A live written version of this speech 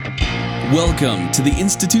Welcome to the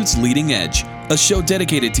Institute's Leading Edge, a show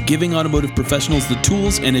dedicated to giving automotive professionals the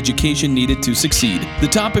tools and education needed to succeed. The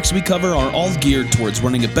topics we cover are all geared towards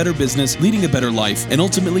running a better business, leading a better life, and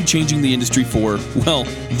ultimately changing the industry for, well,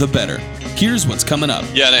 the better. Here's what's coming up.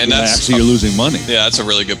 Yeah, and that's actually you're losing money. Yeah, that's a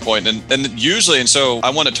really good point. And usually, and so I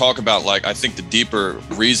want to talk about, like, I think the deeper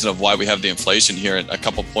reason of why we have the inflation here, and a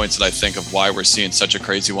couple points that I think of why we're seeing such a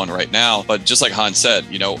crazy one right now. But just like Hans said,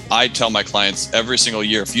 I tell my clients every single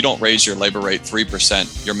year, if you don't raise your labor rate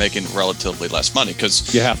 3%, you're making relatively less money,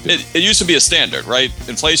 because you have to. It used to be a standard, right?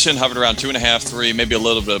 Inflation hovered around 2.5, 3, maybe a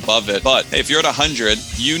little bit above it. But if you're at 100,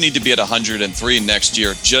 you need to be at 103 next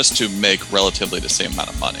year just to make relatively the same amount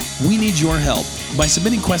of money. We need your help. By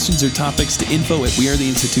submitting questions or topics to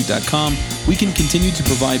info@wearetheinstitute.com, we can continue to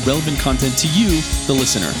provide relevant content to you, the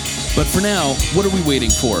listener. But for now, what are we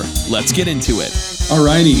waiting for? Let's get into it.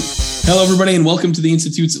 Alrighty. Hello, everybody, and welcome to the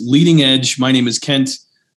Institute's Leading Edge. My name is Kent,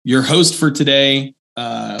 your host for today.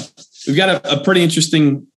 We've got a pretty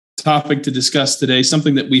interesting topic to discuss today,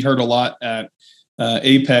 something that we heard a lot at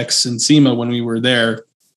Apex and SEMA when we were there.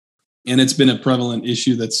 And it's been a prevalent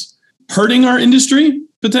issue that's hurting our industry,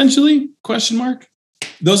 potentially, ?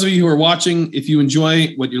 Those of you who are watching, if you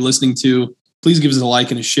enjoy what you're listening to, please give us a like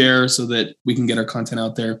and a share so that we can get our content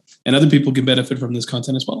out there and other people can benefit from this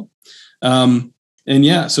content as well.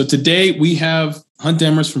 So today we have Hunt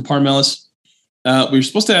Demers from Parmelis. We were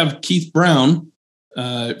supposed to have Keith Brown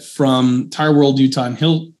from Tire World Utah, and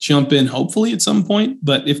he'll jump in hopefully at some point,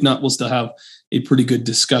 but if not, we'll still have a pretty good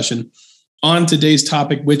discussion on today's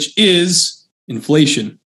topic, which is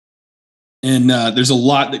inflation. And there's a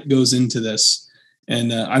lot that goes into this.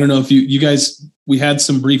 And I don't know if you guys, we had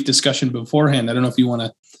some brief discussion beforehand. I don't know if you want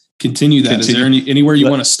to continue that. Is there anywhere you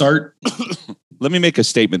want to start? Let me make a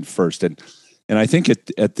statement first. And I think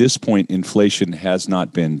at this point, inflation has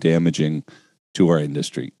not been damaging to our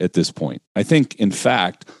industry at this point. I think, in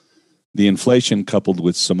fact, the inflation coupled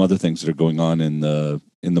with some other things that are going on in the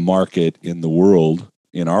market, in the world,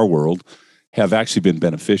 in our world, have actually been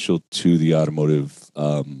beneficial to the automotive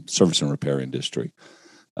service and repair industry.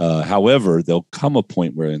 However, there'll come a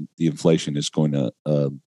point where the inflation is going to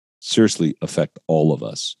seriously affect all of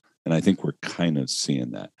us. And I think we're kind of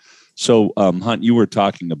seeing that. So, Hunt, you were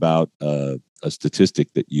talking about a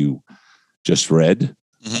statistic that you just read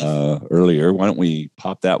earlier. Why don't we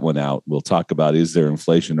pop that one out? We'll talk about, is there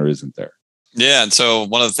inflation or isn't there? Yeah. And so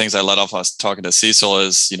one of the things I let off, I was talking to Cecil,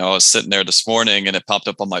 is, I was sitting there this morning and it popped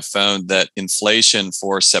up on my phone that inflation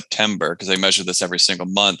for September, because I measure this every single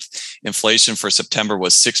month, inflation for September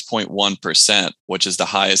was 6.1%, which is the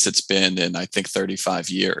highest it's been in, I think, 35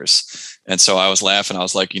 years. And so I was laughing. I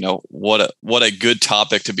was like, what a good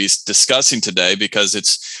topic to be discussing today, because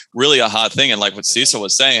it's really a hot thing. And like what Cecil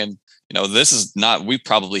was saying, this is not, we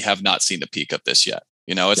probably have not seen the peak of this yet.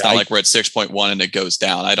 It's not like we're at 6.1 and it goes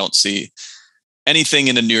down. I don't see anything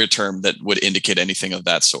in the near term that would indicate anything of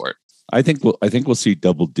that sort. I think we'll see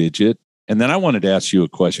double digit. And then I wanted to ask you a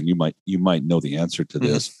question. You might know the answer to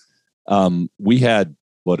this. We had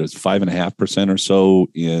 5.5% or so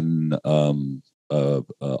in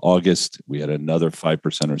August. We had another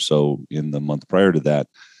 5% or so in the month prior to that.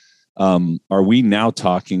 Are we now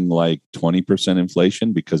talking like 20%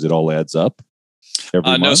 inflation because it all adds up?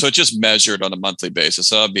 No, so it's just measured on a monthly basis.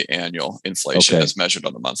 So that'd be annual inflation as measured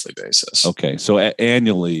on a monthly basis. Okay, so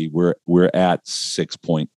annually we're at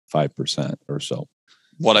 6.5% or so.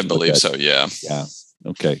 What I believe so, yeah. Yeah.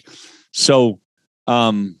 Okay. So,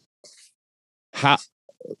 I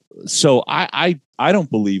don't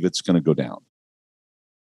believe it's going to go down.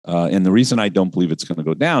 And the reason I don't believe it's going to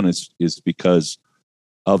go down is because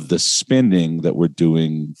of the spending that we're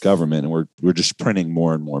doing government, and we're just printing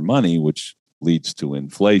more and more money, which leads to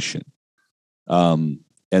inflation. And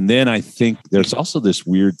then I think there's also this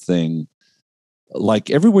weird thing,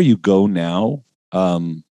 like everywhere you go now. I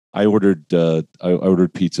ordered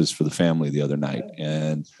pizzas for the family the other night,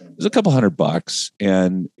 and it was a couple $100,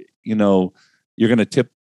 and you're going to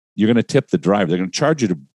tip the driver. They're going to charge you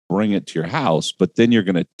to bring it to your house, but then you're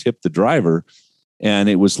going to tip the driver, and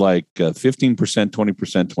it was like 15%,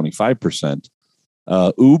 20%,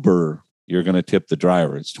 25%. Uber, you're going to tip the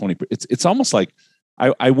driver. It's 20%. It's almost like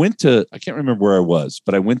I went to, I can't remember where I was,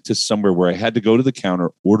 but I went to somewhere where I had to go to the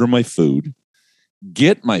counter, order my food,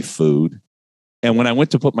 get my food. And when I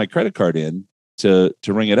went to put my credit card in to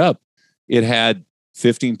ring it up, it had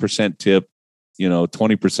 15% tip,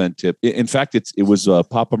 20% tip. In fact, it was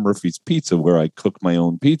Papa Murphy's Pizza, where I cook my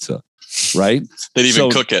own pizza, right? They'd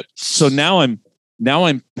even cook it. So now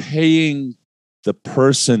I'm paying the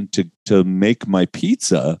person to make my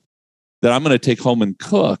pizza, that I'm going to take home and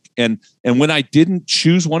cook. And when I didn't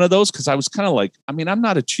choose one of those, because I was kind of like, I mean, I'm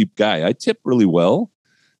not a cheap guy. I tip really well.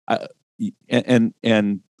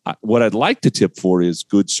 What I'd like to tip for is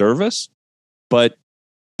good service, but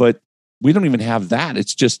we don't even have that.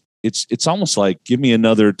 It's just, it's almost like, give me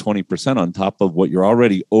another 20% on top of what you're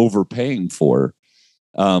already overpaying for.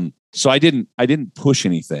 So I didn't push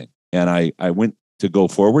anything, and I went to go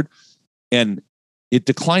forward, and it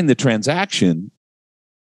declined the transaction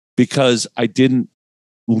because I didn't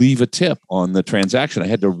leave a tip on the transaction. I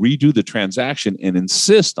had to redo the transaction and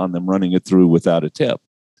insist on them running it through without a tip.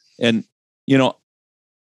 And,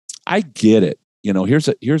 I get it.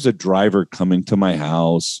 Here's a driver coming to my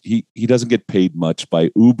house. He doesn't get paid much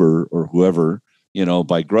by Uber or whoever,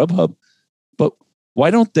 by Grubhub, but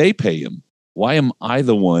why don't they pay him? Why am I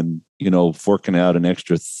the one, forking out an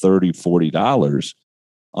extra $30, $40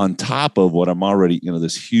 on top of what I'm already,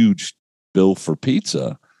 this huge bill for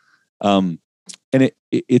pizza? And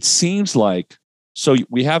it seems like, so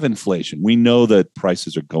we have inflation. We know that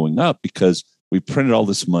prices are going up because we printed all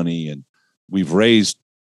this money and we've raised,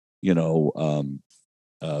 minimum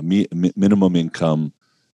income.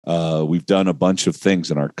 We've done a bunch of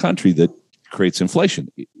things in our country that creates inflation.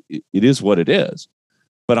 It is what it is.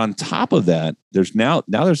 But on top of that, there's now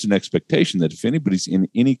there's an expectation that if anybody's in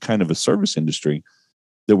any kind of a service industry,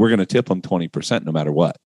 that we're going to tip them 20% no matter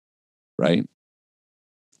what, right?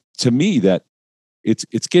 To me, that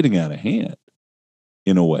it's getting out of hand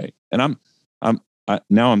in a way. And I'm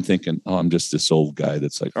thinking, I'm just this old guy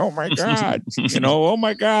that's like, oh my God, oh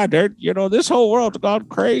my God, this whole world's gone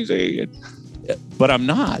crazy. But I'm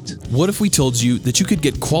not. What if we told you that you could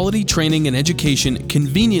get quality training and education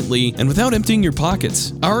conveniently and without emptying your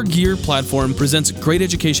pockets? Our Gear platform presents great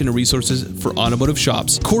education and resources for automotive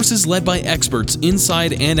shops, courses led by experts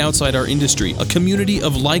inside and outside our industry, a community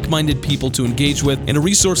of like-minded people to engage with, and a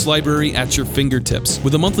resource library at your fingertips.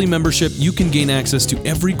 With a monthly membership, you can gain access to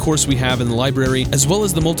every course we have in the library, as well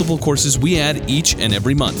as the multiple courses we add each and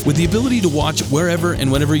every month. With the ability to watch wherever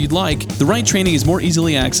and whenever you'd like, the right training is more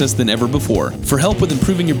easily accessed than ever before. For help with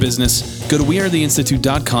improving your business, go to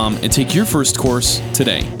wearetheinstitute.com and take your first course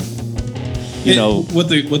today. What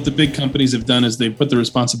the big companies have done is they've put the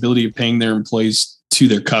responsibility of paying their employees to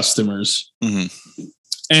their customers,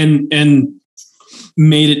 and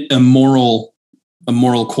made it a moral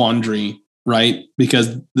quandary, right?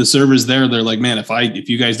 Because the servers there, they're like, man, if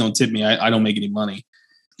you guys don't tip me, I don't make any money.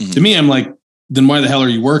 To me, I'm like, then why the hell are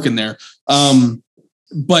you working there?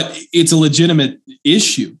 But it's a legitimate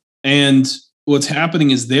issue. And what's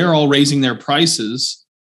happening is they're all raising their prices,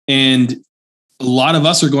 and a lot of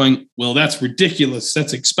us are going, well, that's ridiculous.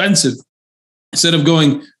 That's expensive. Instead of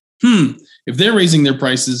going, if they're raising their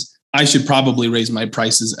prices, I should probably raise my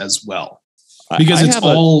prices as well, because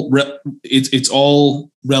it's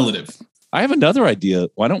all relative. I have another idea.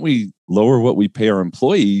 Why don't we lower what we pay our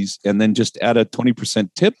employees and then just add a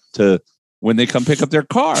 20% tip to when they come pick up their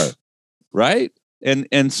car, right?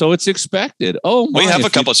 And so it's expected. We have a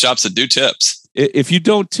couple of shops that do tips. If you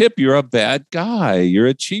don't tip, you're a bad guy. You're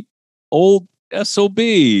a cheap old SOB,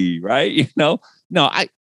 right? No, I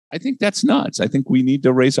think that's nuts. I think we need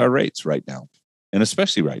to raise our rates right now, and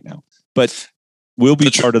especially right now. But we'll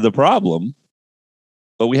be part of the problem.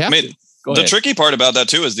 But we have to. The tricky part about that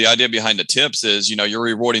too is the idea behind the tips is, you're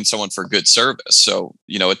rewarding someone for good service. So,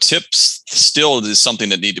 a tips still is something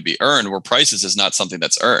that need to be earned, where prices is not something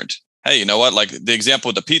that's earned. Hey, you know what? Like the example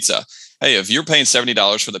with the pizza. Hey, if you're paying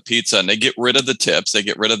 $70 for the pizza and they get rid of the tips, they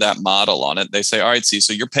get rid of that model on it. They say, all right,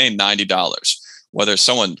 so you're paying $90. Whether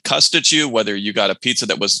someone cussed at you, whether you got a pizza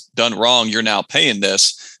that was done wrong, you're now paying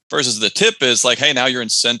this, versus the tip is like, hey, now you're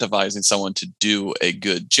incentivizing someone to do a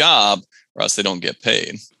good job or else they don't get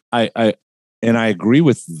paid. I agree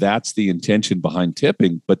with that's the intention behind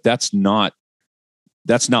tipping, but that's not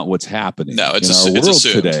what's happening. No, it's in our world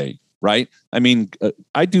assumed today. Right. I mean,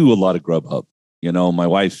 I do a lot of Grubhub. My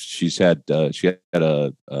wife, she had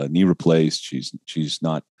a knee replaced. She's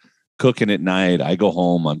not cooking at night. I go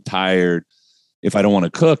home, I'm tired. If I don't want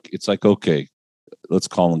to cook, it's like, okay, let's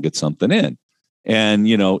call and get something in. And,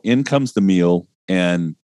 in comes the meal,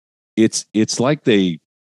 and it's like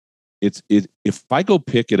if I go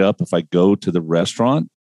pick it up, if I go to the restaurant,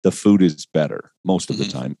 the food is better most of the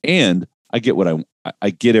time. And I get I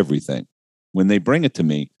get everything. When they bring it to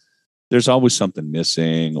me, there's always something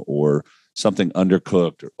missing or something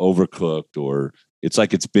undercooked or overcooked, or it's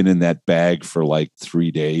like it's been in that bag for like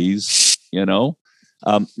 3 days,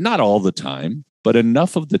 not all the time, but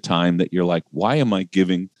enough of the time that you're like, why am I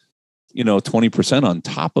giving, 20% on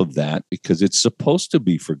top of that? Because it's supposed to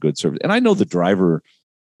be for good service. And I know the driver,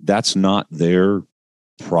 that's not their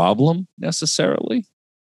problem necessarily,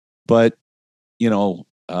 But,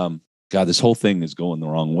 God, this whole thing is going the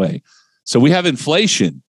wrong way. So we have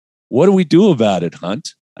inflation. What do we do about it,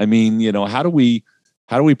 Hunt? I mean, how do we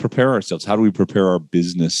prepare ourselves? How do we prepare our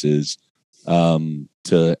businesses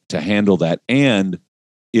to handle that? And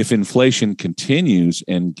if inflation continues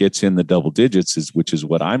and gets in the double digits, which is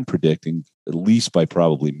what I'm predicting, at least by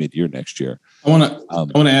probably mid-year next year. I want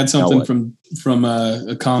to add something from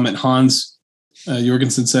a comment. Hans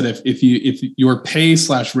Jorgensen said, if your pay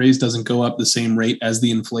 / raise doesn't go up the same rate as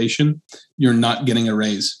the inflation, you're not getting a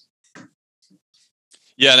raise.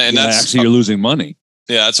 Yeah, and that's actually you're losing money.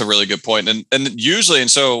 Yeah, that's a really good point. And usually, and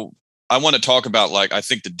so I want to talk about, like, I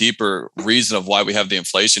think the deeper reason of why we have the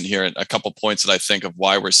inflation here, and a couple points that I think of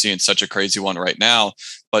why we're seeing such a crazy one right now.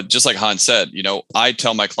 But just like Hans said, I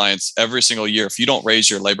tell my clients every single year, if you don't raise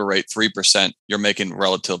your labor rate 3%, you're making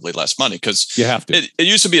relatively less money, because you have to. It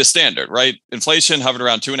used to be a standard, right? Inflation hovered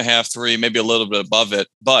around 2.5, 3, maybe a little bit above it.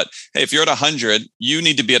 But hey, if you're at 100, you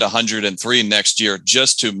need to be at 103 next year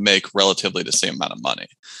just to make relatively the same amount of money.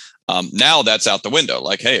 Now that's out the window.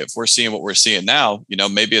 Like, hey, if we're seeing what we're seeing now,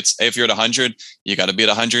 maybe it's, hey, if you're at 100, you got to be at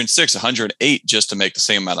 106, 108 just to make the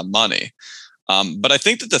same amount of money. But I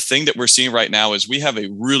think that the thing that we're seeing right now is we have a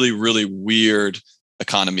really, really weird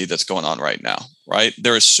economy that's going on right now, right?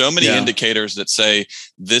 There are so many indicators that say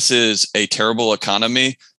this is a terrible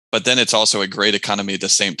economy, but then it's also a great economy at the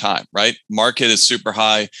same time, right? Market is super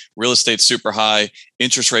high, real estate's super high,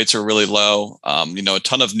 interest rates are really low. A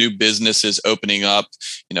ton of new businesses opening up,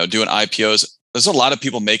 doing IPOs. There's a lot of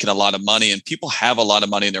people making a lot of money, and people have a lot of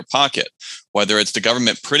money in their pocket, whether it's the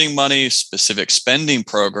government printing money, specific spending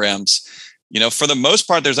programs. For the most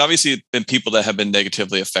part, there's obviously been people that have been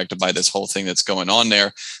negatively affected by this whole thing that's going on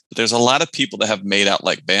there, but there's a lot of people that have made out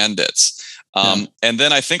like bandits. And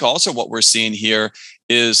then I think also what we're seeing here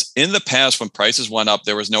is, in the past, when prices went up,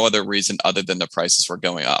 there was no other reason other than the prices were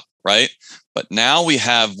going up, right? But now we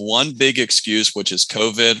have one big excuse, which is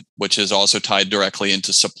COVID, which is also tied directly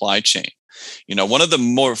into supply chain. One of the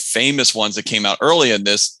more famous ones that came out early in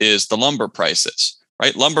this is the lumber prices.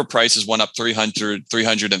 Right, lumber prices went up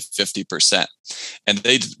 350%, and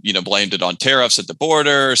they, blamed it on tariffs at the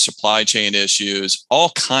border, supply chain issues, all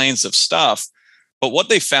kinds of stuff. But what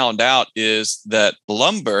they found out is that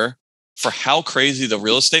lumber, for how crazy the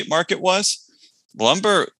real estate market was,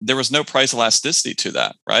 there was no price elasticity to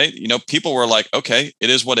that, right? People were like, okay, it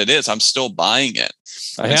is what it is. I'm still buying it.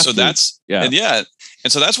 And so that's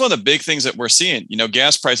one of the big things that we're seeing.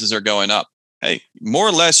 Gas prices are going up. Hey, more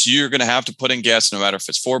or less, you're going to have to put in gas no matter if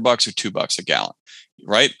it's $4 or $2 a gallon,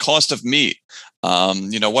 right? Cost of meat.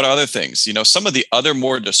 What other things? Some of the other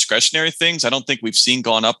more discretionary things, I don't think we've seen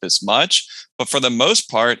gone up as much. But for the most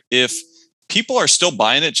part, if people are still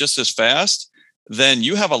buying it just as fast, then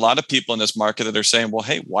you have a lot of people in this market that are saying, well,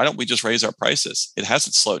 hey, why don't we just raise our prices? It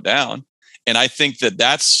hasn't slowed down. And I think that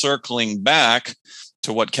that's circling back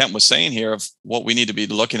to what Kent was saying here of what we need to be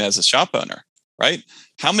looking at as a shop owner. Right?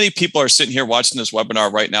 How many people are sitting here watching this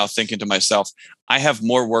webinar right now thinking to myself, I have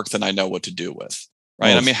more work than I know what to do with,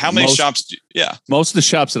 right? How many shops most of the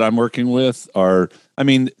shops that I'm working with are,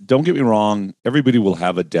 don't get me wrong, everybody will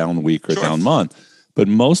have a down week or down month, but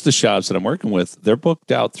most of the shops that I'm working with, they're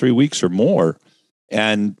booked out 3 weeks or more.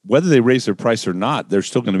 And whether they raise their price or not, they're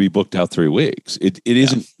still going to be booked out 3 weeks.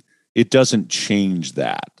 It doesn't change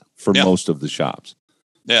that for most of the shops.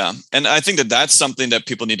 Yeah. And I think that that's something that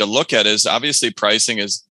people need to look at, is obviously pricing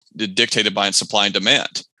is dictated by supply and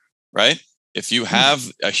demand, right? If you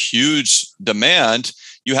have a huge demand,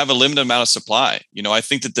 you have a limited amount of supply. I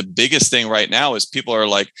think that the biggest thing right now is people are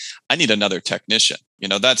like, I need another technician.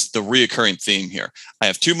 That's the reoccurring theme here. I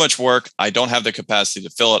have too much work. I don't have the capacity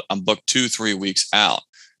to fill it. I'm booked 2-3 weeks out.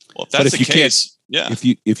 Well, if that's the case,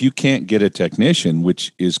 if you can't get a technician,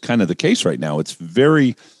 which is kind of the case right now, it's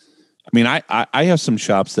very... I have some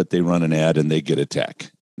shops that they run an ad and they get a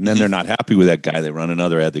tech, and then they're not happy with that guy. They run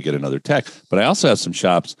another ad, they get another tech. But I also have some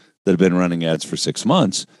shops that have been running ads for 6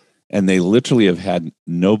 months, and they literally have had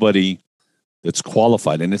nobody that's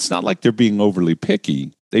qualified. And it's not like they're being overly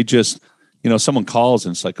picky. They just, someone calls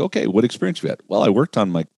and it's like, okay, what experience have you had? Well, I worked on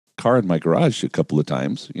my car in my garage a couple of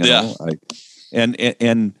times. And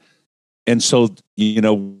so,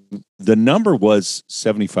 the number was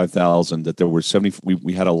 75,000, that there were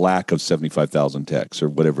we had a lack of 75,000 techs or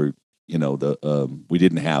whatever, we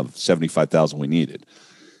didn't have 75,000 we needed.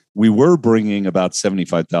 We were bringing about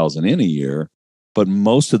 75,000 in a year, but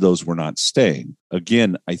most of those were not staying.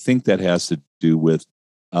 Again, I think that has to do with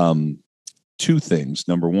two things.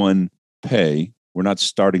 Number one, pay. We're not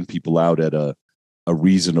starting people out at a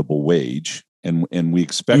reasonable wage, and we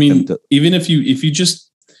expect them to. Even if you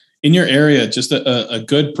just in your area, just a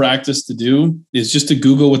good practice to do is just to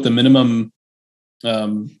Google what the minimum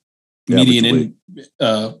median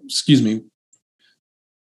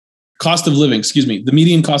cost of living, the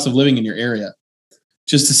median cost of living in your area,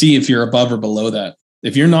 just to see if you're above or below that.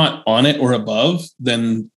 If you're not on it or above,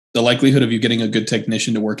 then the likelihood of you getting a good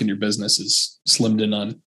technician to work in your business is slim to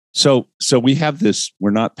none. So we have this,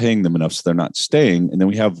 we're not paying them enough, so they're not staying. And then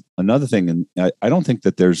we have another thing, and I don't think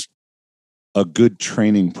that there's a good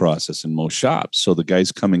training process in most shops. So the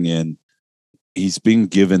guy's coming in, he's being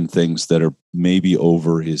given things that are maybe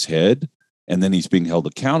over his head, and then he's being held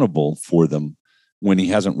accountable for them when he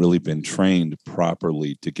hasn't really been trained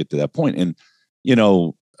properly to get to that point. And,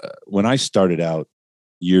 when I started out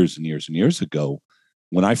years and years and years ago,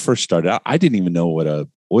 when I first started out, I didn't even know what a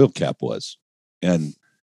oil cap was. And,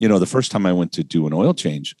 the first time I went to do an oil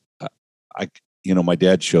change, my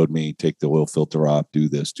dad showed me, take the oil filter off, do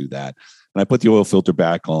this, do that. And I put the oil filter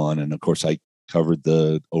back on. And of course I covered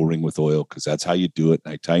the O-ring with oil because that's how you do it.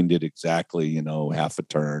 And I tightened it exactly, half a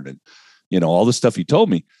turn and, all the stuff he told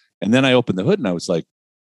me. And then I opened the hood and I was like,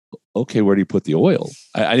 okay, where do you put the oil?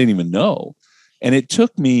 I didn't even know. And it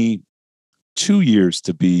took me 2 years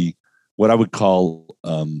to be what I would call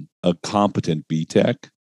a competent B-Tech,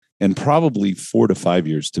 and probably 4 to 5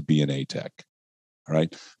 years to be an A-Tech. All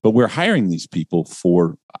right. But we're hiring these people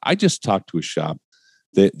I just talked to a shop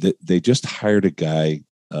that they just hired a guy,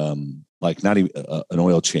 like not even an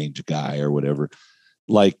oil change guy or whatever,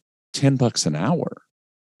 like $10 an hour.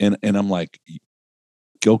 And I'm like,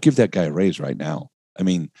 go give that guy a raise right now. I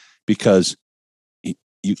mean, because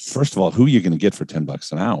you first of all, who are you going to get for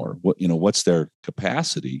 $10 an hour? What's their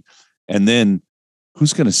capacity? And then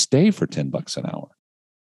who's going to stay for $10 an hour?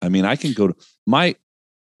 I mean, I can go to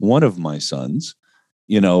one of my sons,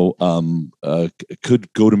 could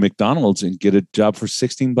go to McDonald's and get a job for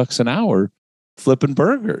 $16 an hour flipping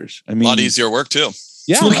burgers. I mean, a lot easier work too.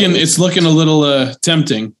 Yeah. It's looking a little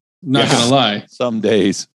tempting. Not going to lie. Some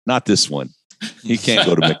days, not this one. He can't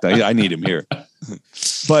go to McDonald's. I need him here.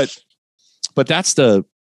 But I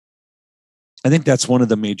think that's one of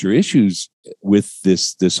the major issues with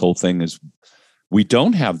this whole thing is we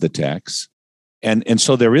don't have the techs. And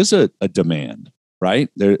so there is a demand, right?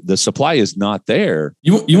 The supply is not there.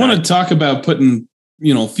 You want to talk about putting,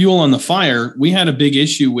 fuel on the fire. We had a big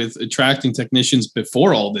issue with attracting technicians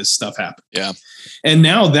before all this stuff happened. Yeah. And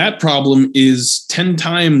now that problem is 10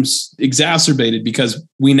 times exacerbated because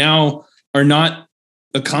we now are not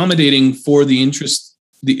accommodating for the increase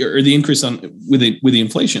with the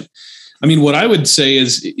inflation. I mean, what I would say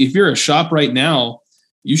is if you're a shop right now,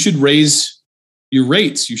 you should raise your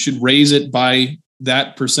rates. You should raise it by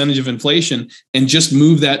that percentage of inflation and just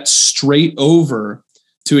move that straight over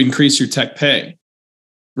to increase your tech pay.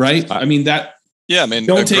 Right?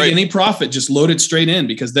 Don't take any profit, just load it straight in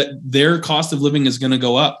because their cost of living is going to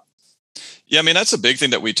go up. Yeah, I mean, that's a big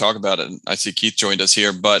thing that we talk about. And I see Keith joined us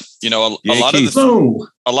here, but a lot of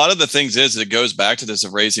the things it goes back to this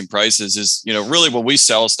of raising prices is, really when we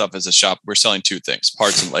sell stuff as a shop, we're selling two things,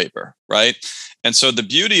 parts and labor, right? And so the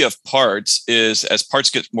beauty of parts is as parts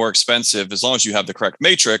get more expensive, as long as you have the correct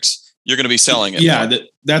matrix, you're going to be selling it. Yeah,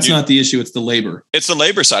 that's not the issue. It's the labor. It's the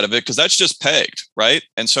labor side of it because that's just pegged, right?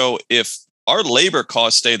 And so if our labor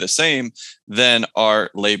costs stay the same, then our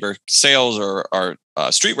labor sales or our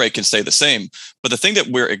street rate can stay the same. But the thing that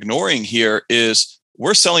we're ignoring here is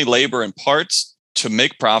we're selling labor and parts to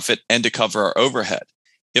make profit and to cover our overhead.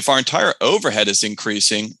 If our entire overhead is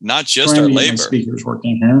increasing, not just our labor. Speakers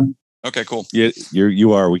working here. Okay, cool. Yeah,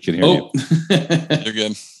 you are. We can hear you. You're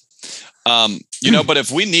good. But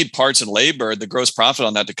if we need parts and labor, the gross profit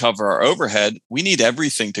on that to cover our overhead, we need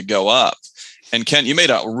everything to go up. And Ken, you made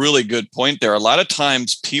a really good point there. A lot of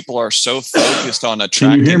times people are so focused on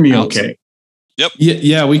attracting. Can you hear me okay? Yep.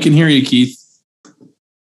 Yeah, we can hear you, Keith.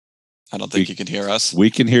 I don't think you can hear us. We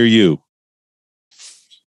can hear you.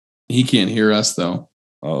 He can't hear us though.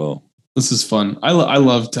 Oh, this is fun. I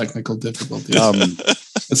love technical difficulties.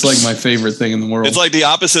 It's like my favorite thing in the world. It's like the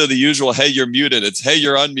opposite of the usual. Hey, you're muted. It's hey,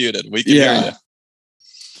 you're unmuted. We can hear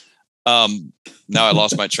you. Now I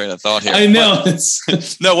lost my train of thought here. I know.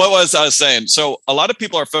 No, what was I saying? So a lot of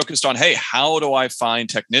people are focused on, hey, how do I find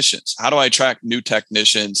technicians? How do I attract new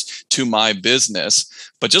technicians to my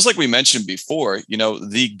business? But just like we mentioned before,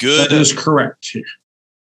 the good. That is correct.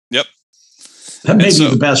 Yep. That may be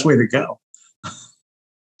the best way to go.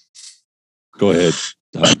 Go ahead.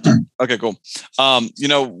 Okay, cool.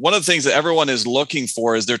 One of the things that everyone is looking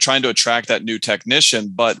for is they're trying to attract that new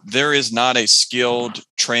technician, but there is not a skilled,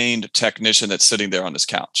 trained technician that's sitting there on his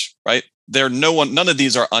couch, right? None of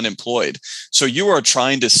these are unemployed. So you are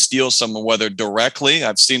trying to steal someone, whether directly,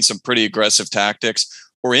 I've seen some pretty aggressive tactics,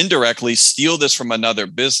 or indirectly steal this from another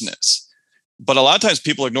business. But a lot of times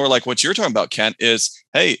people ignore, like what you're talking about, Kent, is,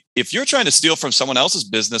 hey, if you're trying to steal from someone else's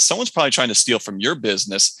business, someone's probably trying to steal from your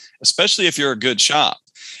business, especially if you're a good shop.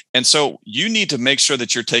 And so you need to make sure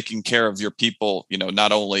that you're taking care of your people,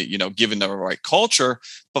 not only, giving them the right culture,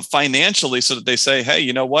 but financially, so that they say, hey,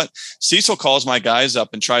 you know what? Cecil calls my guys up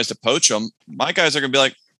and tries to poach them. My guys are going to be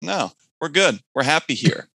like, no, we're good. We're happy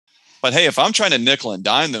here. But hey, if I'm trying to nickel and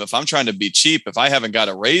dime them, if I'm trying to be cheap, if I haven't got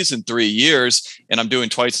a raise in 3 years and I'm doing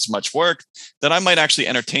twice as much work, then I might actually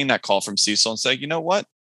entertain that call from Cecil and say, you know what?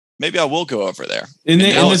 Maybe I will go over there. And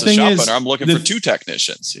as a shop owner, I'm looking for 2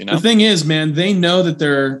 technicians. The thing is, man, they know that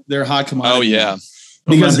they're hot commodity. Oh yeah,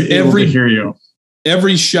 because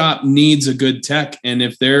every shop needs a good tech, and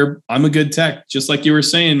if I'm a good tech, just like you were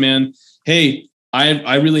saying, man. Hey,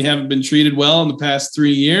 I really haven't been treated well in the past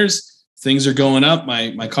 3 years. Things are going up.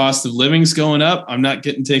 My cost of living's going up. I'm not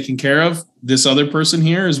getting taken care of. This other person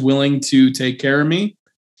here is willing to take care of me.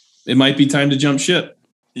 It might be time to jump ship.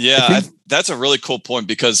 Yeah, that's a really cool point,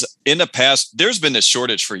 because in the past, there's been this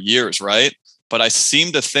shortage for years, right? But I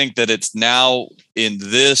seem to think that it's now in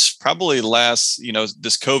this probably last,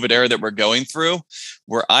 this COVID era that we're going through,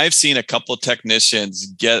 where I've seen a couple of technicians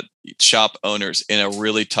get shop owners in a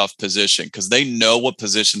really tough position, because they know what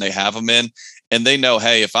position they have them in. And they know,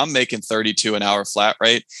 hey, if I'm making 32 an hour flat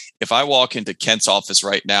rate, if I walk into Kent's office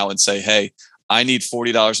right now and say, hey, I need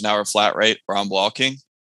 $40 an hour flat rate, or I'm walking,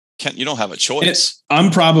 Kent, you don't have a choice. I'm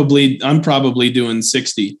probably doing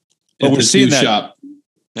 60. But we're seeing that. Shop.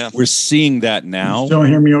 Yeah, we're seeing that now. You still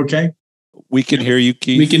hear me okay? We can hear you,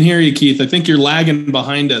 Keith. We can hear you, Keith. I think you're lagging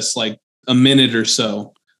behind us like a minute or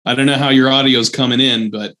so. I don't know how your audio's coming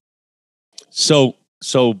in, but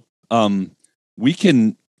we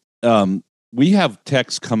can we have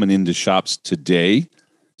techs coming into shops today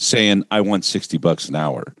saying, I want $60 an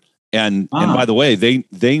hour. And by the way,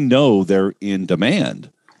 they know they're in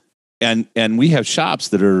demand. And we have shops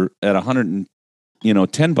that are at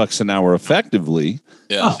 $110 an hour effectively.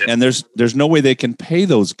 Yeah. And there's no way they can pay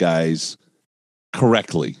those guys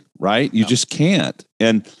correctly, right? You just can't.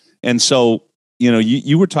 And so,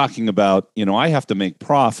 you were talking about, I have to make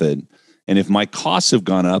profit. And if my costs have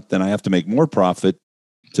gone up, then I have to make more profit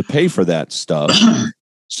to pay for that stuff.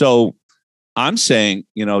 So I'm saying,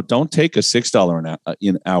 don't take a $6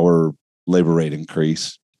 an hour labor rate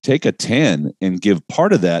increase. Take a 10 and give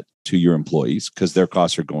part of that to your employees, because their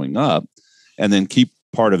costs are going up, and then keep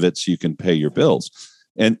part of it so you can pay your bills.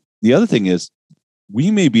 And the other thing is, we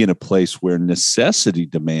may be in a place where necessity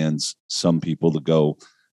demands some people to go,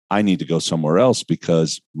 I need to go somewhere else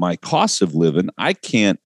because my costs of living, I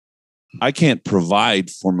can't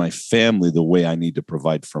provide for my family the way I need to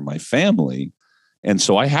provide for my family. And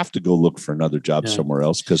so I have to go look for another job somewhere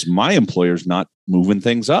else because my employer's not moving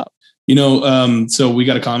things up. So we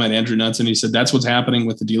got a comment, Andrew Knudsen, he said, that's what's happening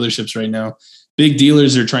with the dealerships right now. Big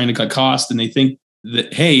dealers are trying to cut costs, and they think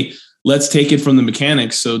that, hey, let's take it from the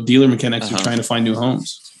mechanics. So dealer mechanics are trying to find new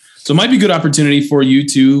homes. So it might be a good opportunity for you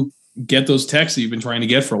to get those techs that you've been trying to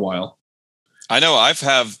get for a while. I know I've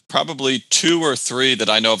have probably 2 or 3 that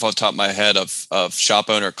I know off the top of my head of shop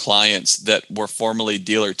owner clients that were formerly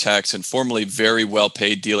dealer techs and formerly very well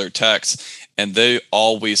paid dealer techs. And they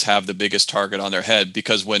always have the biggest target on their head,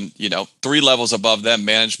 because when, 3 levels above them,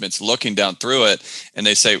 management's looking down through it and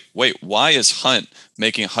they say, wait, why is Hunt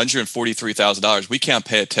making $143,000? We can't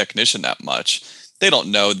pay a technician that much. They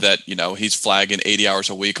don't know that, he's flagging 80 hours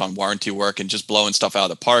a week on warranty work and just blowing stuff out of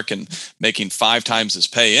the park and making 5 times his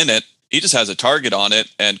pay in it. He just has a target on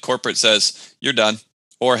it, and corporate says, you're done.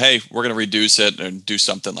 Or, hey, we're going to reduce it and do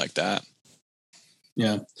something like that.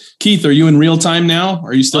 Yeah. Keith, are you in real time now?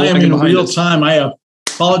 Are you still? I am in real time. I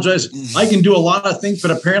apologize. I can do a lot of things,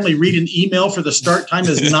 but apparently read an email for the start time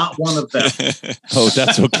is not one of them. Oh,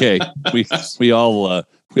 that's okay. We all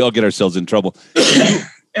get ourselves in trouble.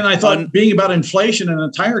 And I thought, being about inflation and a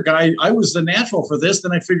tire guy, I was the natural for this.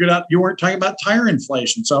 Then I figured out you weren't talking about tire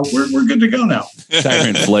inflation. So we're good to go now. Tire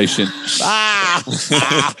inflation.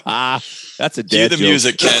 That's a dad joke. Cue the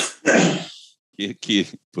music, Kent.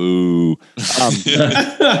 Boo.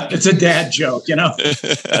 It's a dad joke,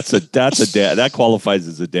 That's a dad. That qualifies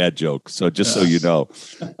as a dad joke. So just so you know.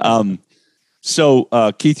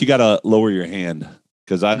 So Keith, you got to lower your hand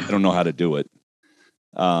because I don't know how to do it.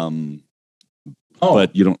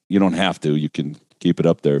 But you don't have to. You can keep it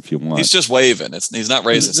up there if you want. He's just waving. He's not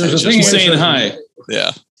raising his hand. He's saying hi.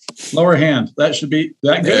 Yeah. Lower hand. That should be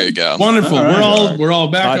that good. There you go. Wonderful. Right. We're all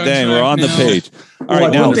back. Oh, dang, we're on the page. All right, I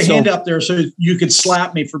now put the hand up there so you could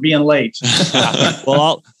slap me for being late.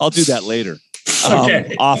 Well, I'll do that later.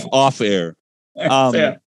 Okay. Off air.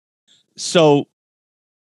 Yeah. So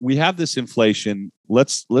we have this inflation.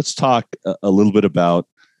 Let's talk a little bit about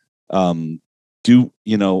do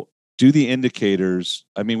the indicators.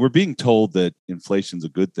 I mean, we're being told that inflation's a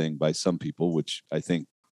good thing by some people, which I think,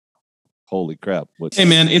 holy crap. Hey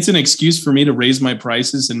man, it's an excuse for me to raise my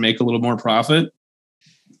prices and make a little more profit.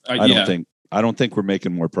 I don't think we're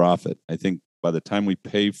making more profit. I think by the time we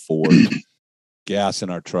pay for gas in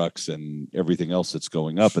our trucks and everything else that's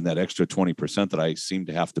going up, and that extra 20% that I seem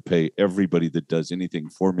to have to pay everybody that does anything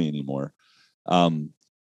for me anymore, I'm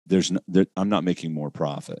not making more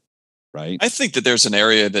profit, right? I think that there's an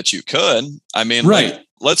area that you could. I mean, right.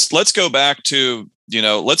 Like, let's go back to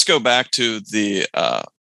the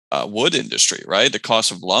wood industry, right? The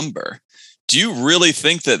cost of lumber. Do you really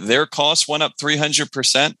think that their costs went up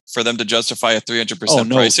 300% for them to justify a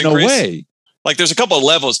 300% price increase? No way. Like there's a couple of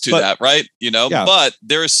levels to that, right? But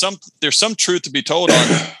there's some truth to be told on,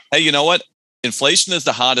 hey, you know what? Inflation is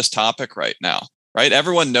the hottest topic right now, right?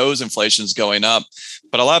 Everyone knows inflation is going up,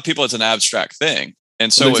 but a lot of people, it's an abstract thing.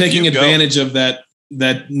 And so they're taking advantage of that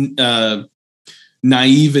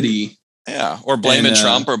naivety. Yeah. Or blaming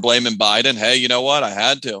Trump or blaming Biden. Hey, you know what? I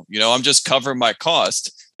had to, I'm just covering my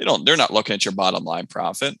cost. They're not looking at your bottom line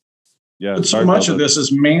profit. Yeah, but so much of this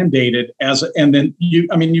is mandated and then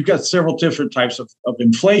you've got several different types of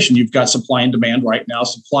inflation. You've got supply and demand right now.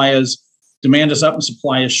 Demand is up and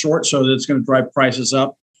supply is short, so that it's going to drive prices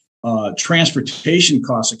up. Transportation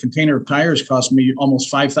costs, a container of tires costs me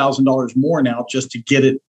almost $5,000 more now just to get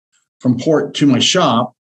it from port to my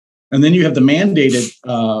shop. And then you have the mandated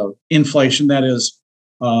inflation. That is,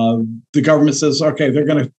 the government says, okay, they're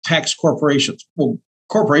going to tax corporations. Well,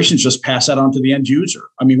 corporations just pass that on to the end user.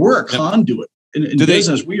 I mean, we're a conduit. In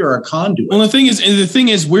business, we are a conduit. Well, the thing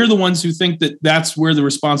is, we're the ones who think that that's where the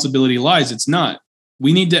responsibility lies. It's not.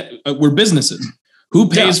 We need to. We're businesses. Who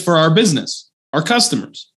pays for our business? Our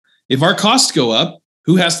customers. If our costs go up,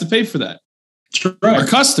 who has to pay for that? Right. Our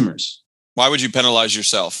customers. Why would you penalize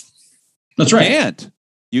yourself? That's right. And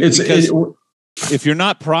if you're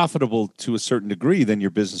not profitable to a certain degree, then your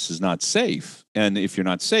business is not safe. And if you're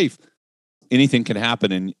not safe, anything can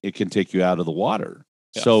happen and it can take you out of the water.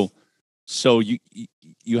 Yeah. So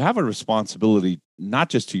you have a responsibility, not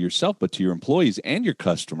just to yourself, but to your employees and your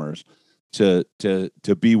customers to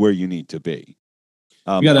be where you need to be.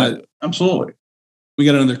 Absolutely. We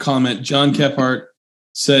got another comment. John Kephart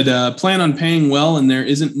said, plan on paying well, and there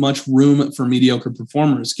isn't much room for mediocre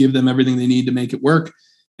performers. Give them everything they need to make it work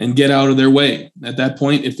and get out of their way. At that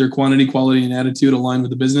point, if their quantity, quality, and attitude align with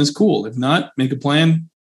the business, cool. If not, make a plan.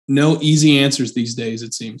 No easy answers these days,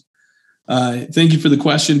 it seems. Thank you for the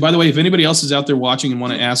question. By the way, if anybody else is out there watching and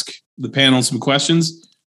want to ask the panel some questions,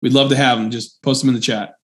 we'd love to have them. Just post them in the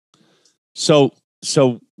chat. So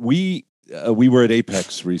we were at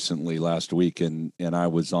Apex recently last week, and I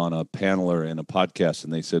was on a panel or in a podcast,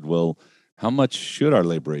 and they said, well, how much should our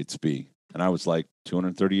labor rates be? And I was like,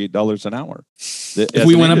 $238 an hour. If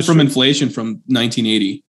we went up from inflation from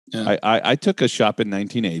 1980. Yeah. I took a shop in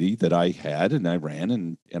 1980 that I had and I ran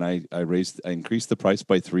and I increased the price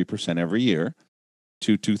by 3% every year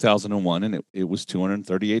to 2001, and it was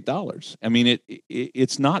 $238. I mean,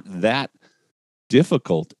 it's not that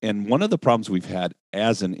difficult. And one of the problems we've had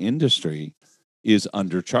as an industry is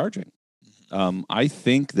undercharging. I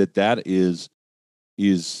think that is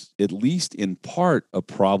at least in part a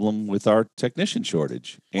problem with our technician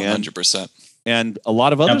shortage. 100%. And a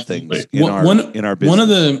lot of other things in our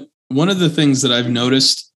business. One of the things that I've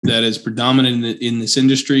noticed that is predominant in this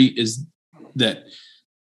industry is that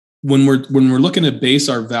when we're looking to base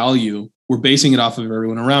our value, we're basing it off of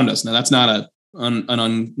everyone around us. Now, that's not an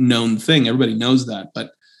unknown thing. Everybody knows that.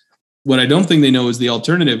 But what I don't think they know is the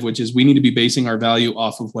alternative, which is we need to be basing our value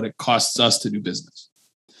off of what it costs us to do business.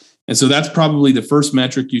 And so that's probably the first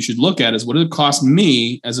metric you should look at is what does it cost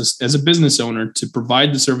me as a business owner to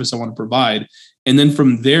provide the service I want to provide? And then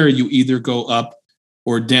from there, you either go up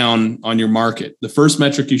or down on your market. The first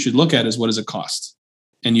metric you should look at is what does it cost?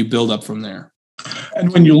 And you build up from there.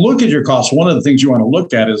 And when you look at your costs, one of the things you want to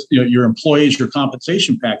look at is your employees, your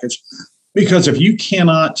compensation package, because if you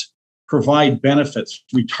cannot provide benefits,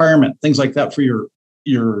 retirement, things like that for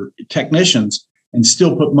your technicians and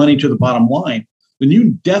still put money to the bottom line, then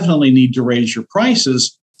you definitely need to raise your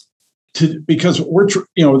prices because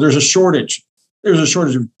there's a shortage. There's a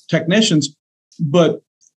shortage of technicians, but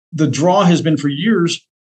the draw has been for years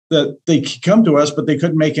that they come to us, but they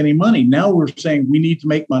couldn't make any money. Now we're saying we need to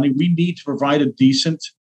make money. We need to provide a decent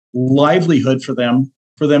livelihood for them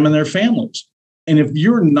and their families. And if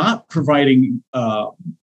you're not providing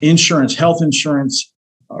insurance, health insurance,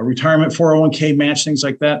 retirement, 401k match, things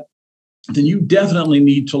like that, then you definitely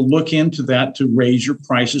need to look into that to raise your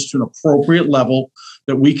prices to an appropriate level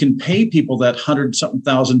that we can pay people that $100-something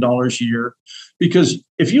thousand a year. Because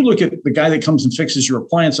if you look at the guy that comes and fixes your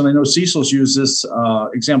appliance, and I know Cecil's used this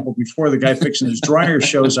example before, the guy fixing his dryer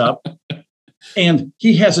shows up and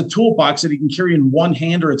he has a toolbox that he can carry in one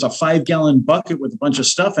hand, or it's a 5-gallon bucket with a bunch of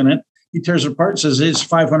stuff in it. He tears it apart, says it's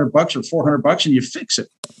 $500 or $400, and you fix it.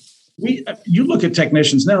 You look at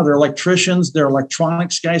technicians now, they're electricians, they're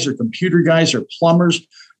electronics guys, they're computer guys, they're plumbers,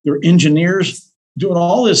 they're engineers doing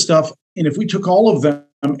all this stuff. And if we took all of them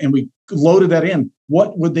and we loaded that in,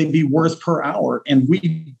 what would they be worth per hour? And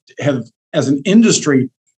we have, as an industry,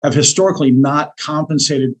 have historically not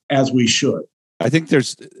compensated as we should. I think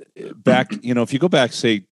there's if you go back,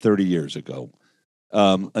 say 30 years ago,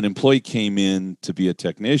 an employee came in to be a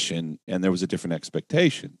technician and there was a different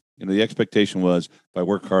expectation. The expectation was, if I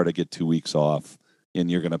work hard, I get 2 weeks off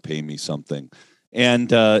and you're going to pay me something. And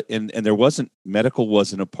there medical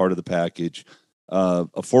wasn't a part of the package. A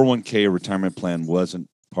 401k, a retirement plan wasn't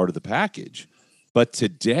part of the package. But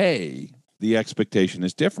today, the expectation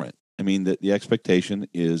is different. I mean, the expectation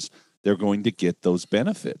is they're going to get those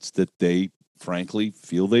benefits that they frankly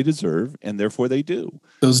feel they deserve, and therefore they do.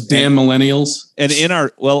 Those damn millennials. And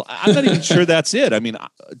I'm not even sure that's it. I mean,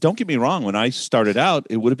 don't get me wrong. When I started out,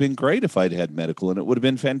 it would have been great if I'd had medical, and it would have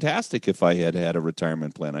been fantastic if I had had a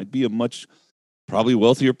retirement plan. I'd be a much probably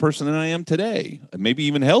wealthier person than I am today, maybe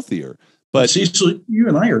even healthier. But Cecil, you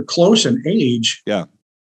and I are close in age. Yeah.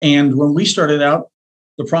 And when we started out,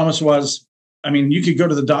 the promise was, you could go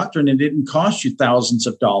to the doctor and it didn't cost you thousands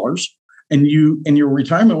of dollars. And your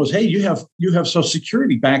retirement was, hey, you have Social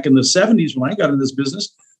Security. Back in the 70s, when I got in this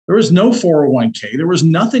business, there was no 401k. There was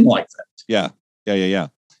nothing like that. Yeah.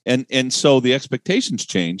 And so the expectations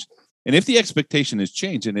change. And if the expectation has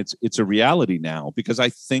changed, and it's a reality now, because I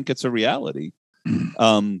think it's a reality,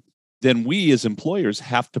 then we as employers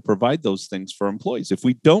have to provide those things for employees. If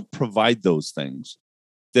we don't provide those things,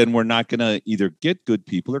 then we're not going to either get good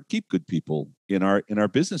people or keep good people in our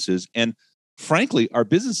businesses. And frankly, our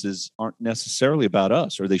businesses aren't necessarily about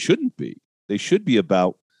us, or they shouldn't be. They should be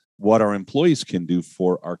about what our employees can do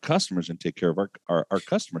for our customers and take care of our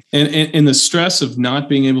customers. And the stress of not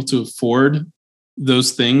being able to afford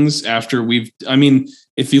those things after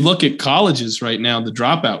if you look at colleges right now, the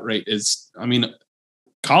dropout rate is,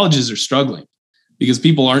 colleges are struggling because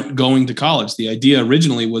people aren't going to college. The idea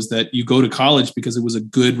originally was that you go to college because it was a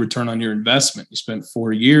good return on your investment. You spent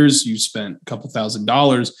 4 years, you spent a couple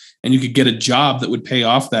 $1,000s, and you could get a job that would pay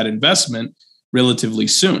off that investment relatively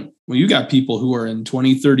soon. Well, you got people who are in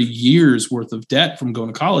 20, 30 years worth of debt from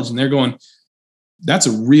going to college, and they're going, that's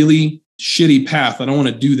a really shitty path. I don't want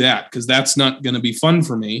to do that because that's not going to be fun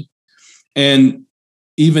for me. And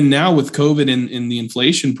even now with COVID and the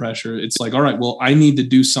inflation pressure, it's like, all right, well, I need to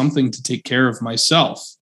do something to take care of myself,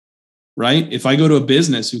 right? If I go to a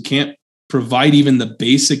business who can't provide even the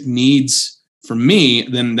basic needs for me,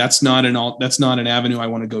 then that's not an avenue I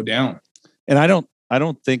want to go down. And I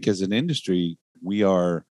don't think as an industry we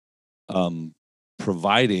are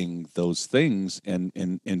providing those things and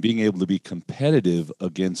being able to be competitive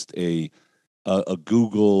against a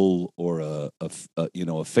Google or a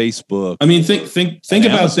Facebook. Think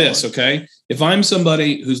about this, okay? If I'm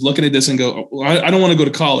somebody who's looking at this and go, I don't want to go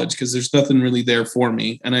to college because there's nothing really there for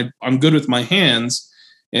me, and I'm good with my hands,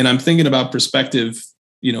 and I'm thinking about prospective,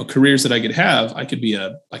 careers that I could have. I could be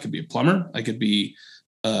a plumber. I could be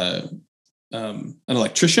an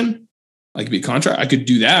electrician. I could be a contractor. I could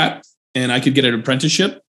do that, and I could get an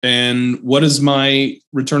apprenticeship. And what is my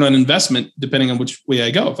return on investment depending on which way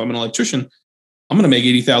I go? If I'm an electrician, I'm going to make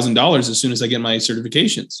 $80,000 as soon as I get my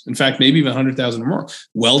certifications. In fact, maybe even $100,000 or more.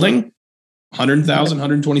 Welding, $100,000,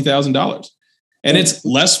 $120,000, and it's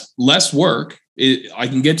less work. I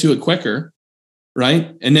can get to it quicker,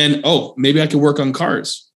 right? And then, maybe I could work on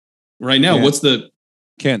cars. Right now,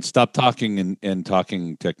 Can't stop talking and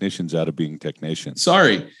talking technicians out of being technicians.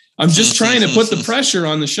 Sorry, I'm just trying to put the pressure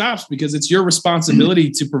on the shops because it's your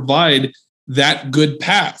responsibility to provide that good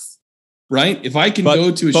path. Right? If I can go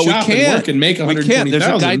to a shop and work and make $120,000. There's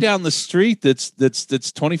a guy down the street that's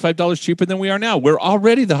 $25 cheaper than we are now. We're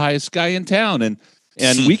already the highest guy in town, and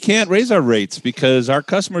we can't raise our rates because our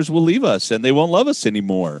customers will leave us and they won't love us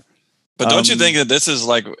anymore. But don't you think that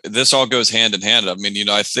this all goes hand in hand?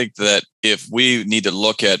 I think that if we need to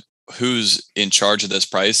look at who's in charge of this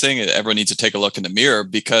pricing, everyone needs to take a look in the mirror,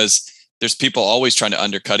 because there's people always trying to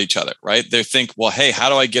undercut each other, right? They think, well, hey, how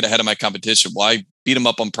do I get ahead of my competition? Well, I beat them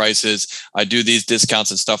up on prices. I do these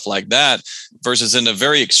discounts and stuff like that. Versus in a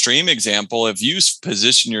very extreme example, if you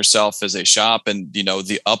position yourself as a shop and,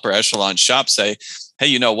 the upper echelon shop say, hey,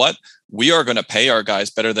 you know what? we are going to pay our guys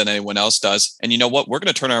better than anyone else does. And you know what? We're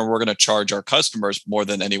going to turn around, we're going to charge our customers more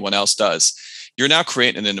than anyone else does. You're now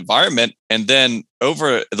creating an environment. And then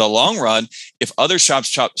over the long run, if other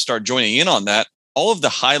shops start joining in on that, all of the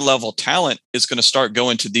high level talent is going to start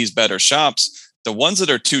going to these better shops. The ones that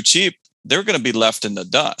are too cheap, they're going to be left in the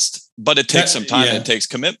dust. But it takes some time and it takes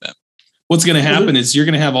commitment. What's going to happen is you're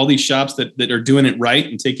going to have all these shops that are doing it right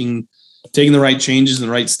and taking the right changes and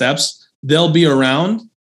the right steps. They'll be around.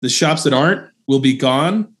 The shops that aren't will be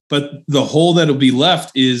gone. But the hole that'll be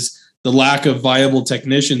left is the lack of viable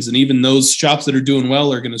technicians. And even those shops that are doing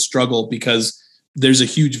well are going to struggle because there's a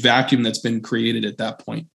huge vacuum that's been created at that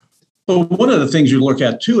point. But one of the things you look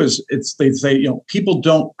at too is they say, people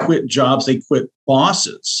don't quit jobs, they quit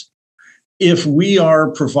bosses. If we are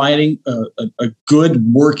providing a good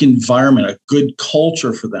work environment, a good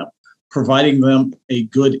culture for them, providing them a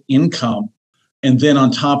good income, and then on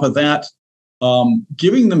top of that,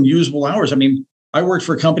 giving them usable hours. I mean, I worked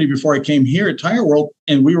for a company before I came here at Tire World,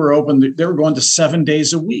 and we were open. They were going to 7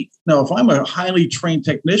 days a week. Now, if I'm a highly trained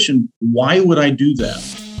technician, why would I do that?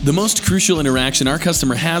 The most crucial interaction our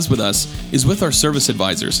customer has with us is with our service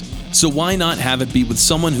advisors. So why not have it be with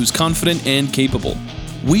someone who's confident and capable?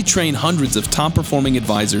 We train hundreds of top-performing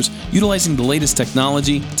advisors utilizing the latest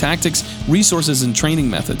technology, tactics, resources, and training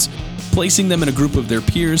methods. Placing them in a group of their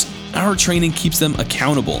peers, our training keeps them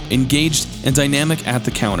accountable, engaged, and dynamic at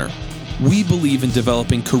the counter. We believe in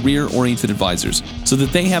developing career-oriented advisors so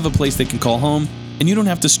that they have a place they can call home and you don't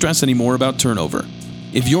have to stress anymore about turnover.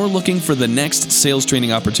 If you're looking for the next sales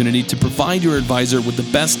training opportunity to provide your advisor with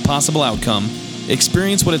the best possible outcome,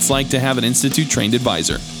 experience what it's like to have an Institute-trained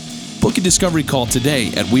advisor. Book a discovery call today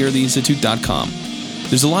at wearetheinstitute.com.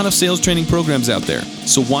 There's a lot of sales training programs out there,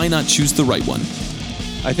 so why not choose the right one?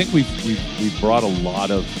 I think we brought a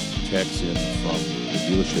lot of techs in from the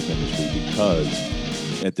dealership industry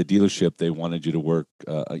because at the dealership they wanted you to work.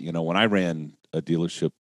 When I ran a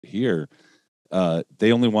dealership here,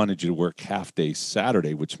 they only wanted you to work half day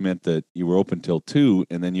Saturday, which meant that you were open till 2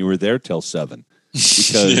 and then you were there till 7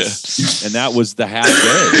 because, and that was the half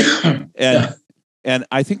day. And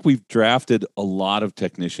I think we've drafted a lot of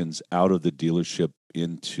technicians out of the dealership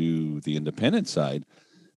into the independent side,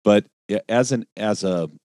 but as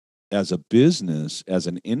a business, as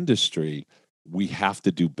an industry, we have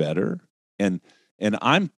to do better. And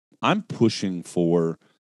I'm pushing for,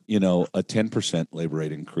 a 10% labor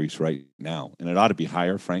rate increase right now, and it ought to be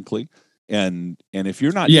higher, frankly. And if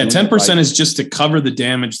you're not, 10% is just to cover the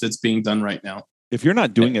damage that's being done right now. If you're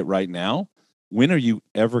not doing it right now, when are you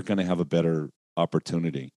ever going to have a better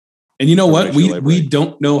opportunity? And you know what? We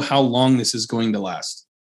don't know how long this is going to last.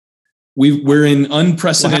 We're in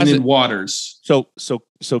unprecedented waters.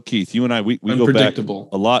 So Keith, you and I, we go back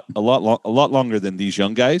a lot longer than these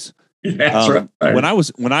young guys. That's right. When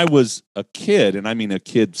I was a kid, and I mean a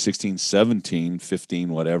kid 16, 17, 15,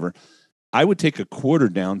 whatever, I would take a quarter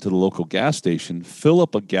down to the local gas station, fill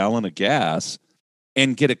up a gallon of gas,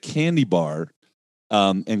 and get a candy bar,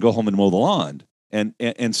 and go home and mow the lawn.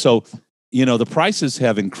 And so, the prices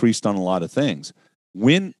have increased on a lot of things.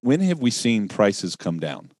 When have we seen prices come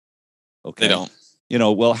down? Okay. They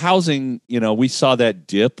don't. Well, housing, we saw that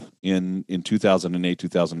dip in 2008,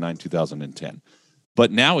 2009, 2010. But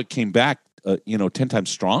now it came back, 10 times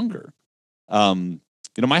stronger.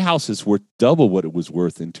 My house is worth double what it was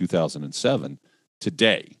worth in 2007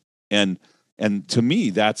 today. And to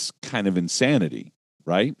me, that's kind of insanity,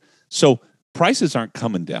 right? So prices aren't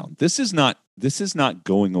coming down. This is not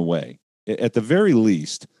going away. At the very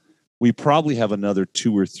least, we probably have another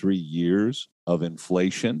 2 or 3 years of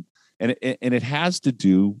inflation. And it has to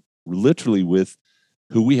do literally with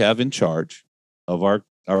who we have in charge of our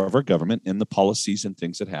government and the policies and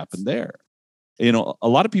things that happen there. A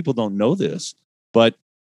lot of people don't know this, but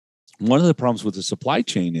one of the problems with the supply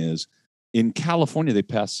chain is in California, they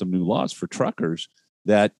passed some new laws for truckers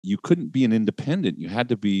that you couldn't be an independent. You had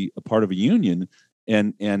to be a part of a union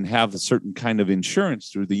and have a certain kind of insurance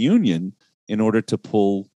through the union in order to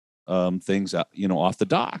pull things out, off the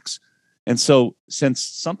docks. And so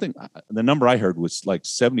since the number I heard was like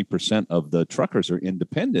 70% of the truckers are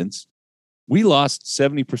independents, we lost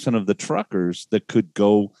 70% of the truckers that could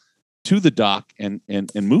go to the dock and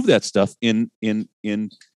move that stuff in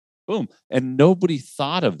boom. And nobody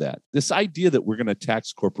thought of that. This idea that we're going to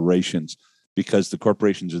tax corporations because the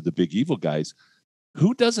corporations are the big evil guys.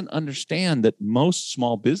 Who doesn't understand that most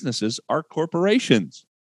small businesses are corporations?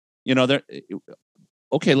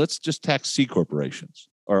 Okay, let's just tax C corporations.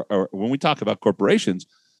 Or when we talk about corporations,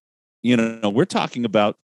 we're talking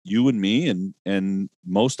about you and me and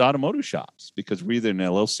most automotive shops because we're either an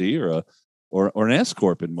LLC or an S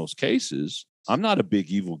corp in most cases. I'm not a big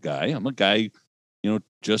evil guy. I'm a guy,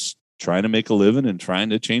 just trying to make a living and trying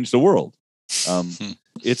to change the world.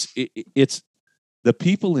 It's the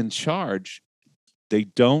people in charge. They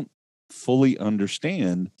don't fully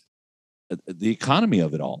understand the economy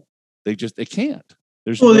of it all. They can't.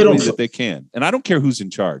 There's no way that they can. And I don't care who's in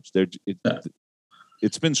charge.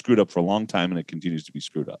 It's been screwed up for a long time, and it continues to be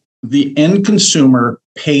screwed up. The end consumer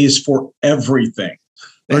pays for everything.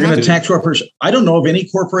 They're going to tax corporations. I don't know of any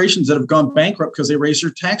corporations that have gone bankrupt because they raised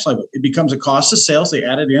their tax liability. It becomes a cost of sales. They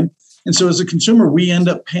add it in. And so as a consumer, we end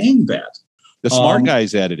up paying that. The smart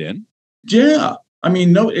guys add it in. Yeah. I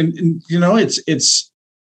mean, no, and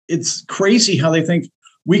it's crazy how they think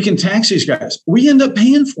we can tax these guys. We end up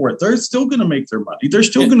paying for it. They're still going to make their money. They're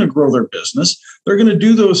still going to grow their business. They're going to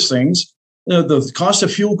do those things. The cost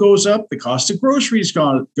of fuel goes up. The cost of groceries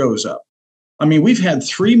goes up. I mean, we've had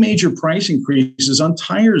 3 major price increases on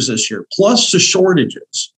tires this year, plus the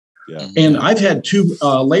shortages. Yeah. And I've had 2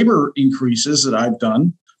 labor increases that I've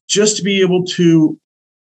done just to be able to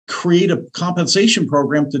create a compensation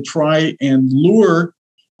program to try and lure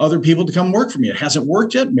other people to come work for me. It hasn't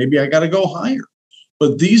worked yet. Maybe I got to go higher.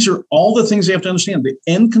 But these are all the things they have to understand. The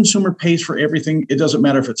end consumer pays for everything. It doesn't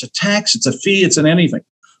matter if it's a tax, it's a fee, it's an anything.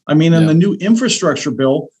 I mean, in the new infrastructure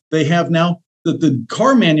bill, they have now that the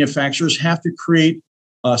car manufacturers have to create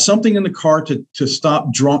something in the car to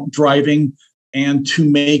stop drunk driving and to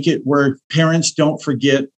make it where parents don't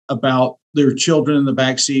forget about their children in the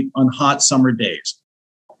backseat on hot summer days.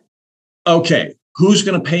 Okay, who's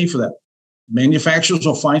going to pay for that? Manufacturers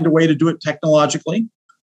will find a way to do it technologically,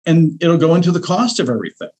 and it'll go into the cost of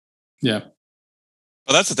everything. Yeah.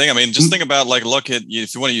 Well, that's the thing. I mean, just think about look at,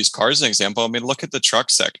 if you want to use cars as an example, I mean, look at the truck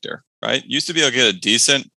sector, right? Used to be able to get a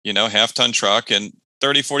decent, half-ton truck and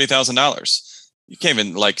 $30,000, $40,000. You can't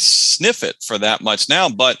even sniff it for that much now.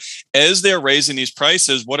 But as they're raising these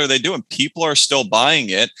prices, what are they doing? People are still buying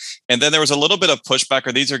it. And then there was a little bit of pushback,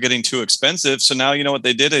 or these are getting too expensive. So now, you know what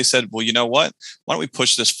they did? They said, well, you know what? Why don't we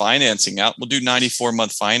push this financing out? We'll do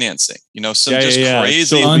 94-month financing. Crazy things.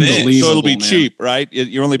 So it'll be cheap, right?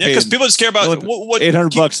 You're only paying. Because people just care about what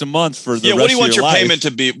 $800 a month for the rest what do you want of your life? payment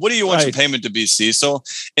to be? What do you want your payment to be, Cecil?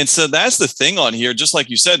 And so that's the thing on here. Just like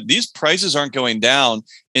you said, these prices aren't going down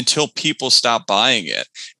until people stop buying it.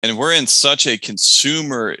 And we're in such a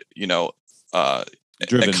consumer,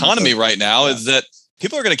 economy right now, is that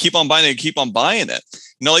people are going to keep on buying it and keep on buying it.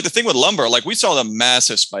 Like the thing with lumber, we saw the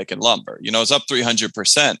massive spike in lumber, it's up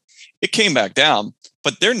 300%. It came back down,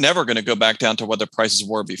 but they're never going to go back down to what the prices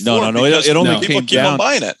were before. No. It only people came keep down. on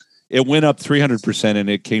buying it. It went up 300% and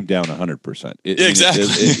it came down 100%. Exactly.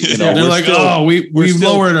 They're like, we've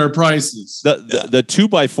lowered our prices. The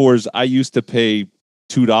 2x4s I used to pay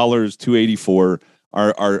 $2, $2.84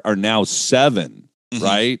 are now $7,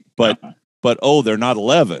 right? But they're not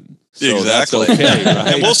 11. So exactly. That's okay,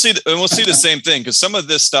 right? And we'll see the same thing, because some of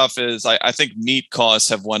this stuff is I think meat costs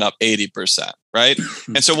have went up 80%, right?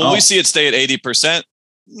 And so will we see it stay at 80%?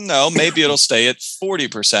 No, maybe it'll stay at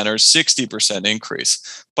 40% or 60%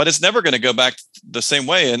 increase, but it's never going to go back the same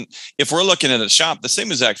way. And if we're looking at a shop, the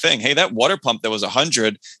same exact thing. Hey, that water pump that was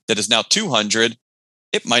 100 that is now 200,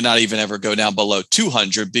 it might not even ever go down below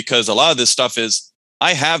 200, because a lot of this stuff is,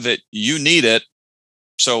 I have it, you need it,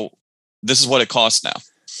 so this is what it costs now.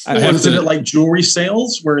 Isn't it like jewelry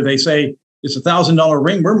sales where they say it's $1,000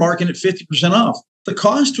 ring, we're marking it 50% off? The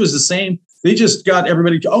cost was the same. They just got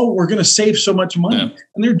everybody, we're going to save so much money. Yeah.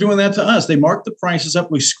 And they're doing that to us. They mark the prices up.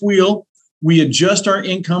 We squeal. We adjust our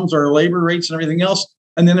incomes, our labor rates and everything else.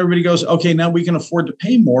 And then everybody goes, okay, now we can afford to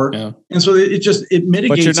pay more. Yeah. And so it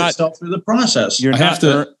mitigates itself through the process.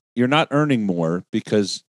 You're not earning more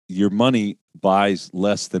because your money buys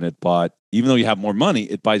less than it bought. Even though you have more money,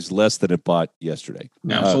 it buys less than it bought yesterday.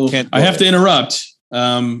 I have to interrupt.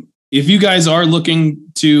 If you guys are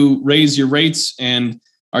looking to raise your rates and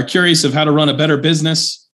are curious of how to run a better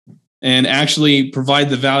business and actually provide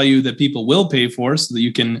the value that people will pay for so that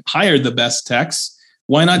you can hire the best techs,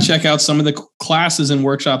 why not check out some of the classes and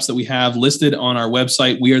workshops that we have listed on our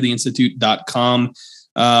website, wearetheinstitute.com.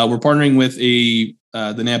 We're partnering with the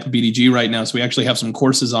Nampa BDG right now. So we actually have some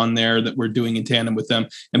courses on there that we're doing in tandem with them.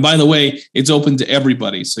 And by the way, it's open to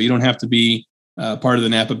everybody. So you don't have to be part of the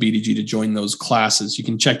Nampa BDG to join those classes. You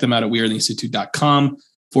can check them out at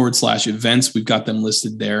wearetheinstitute.com/events. We've got them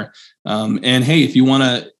listed there. And hey, if you want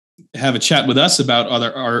to have a chat with us about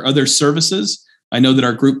our other services, I know that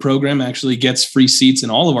our group program actually gets free seats in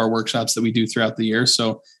all of our workshops that we do throughout the year.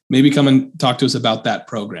 So maybe come and talk to us about that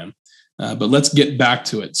program. But let's get back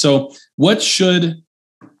to it. So what should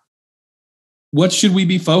we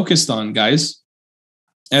be focused on, guys,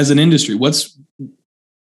 as an industry?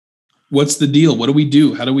 What's the deal? What do we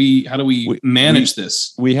do? How do we manage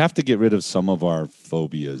this? We have to get rid of some of our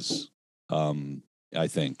phobias, I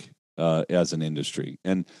think, as an industry.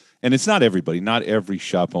 And it's not everybody, not every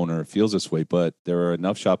shop owner feels this way, but there are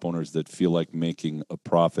enough shop owners that feel like making a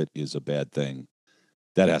profit is a bad thing.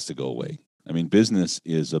 That has to go away. I mean, business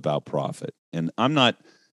is about profit. And I'm not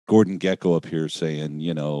Gordon Gekko up here saying,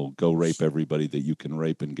 go rape everybody that you can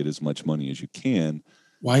rape and get as much money as you can.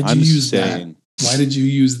 Why did you use that? Why did you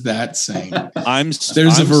use that saying?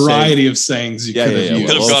 There's a variety of sayings you could have used. You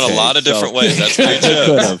could have gone a lot of different ways. That's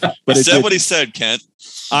great. But he said what he said, Kent.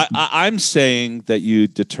 I'm saying that you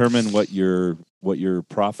determine what your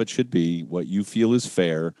profit should be, what you feel is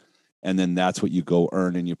fair, and then that's what you go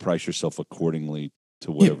earn, and you price yourself accordingly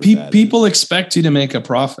to whatever people expect you to make a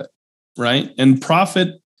profit, right? And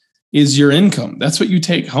profit is your income. That's what you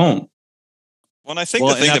take home. Well, and I think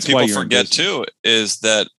the thing that people forget too is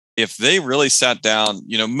that if they really sat down,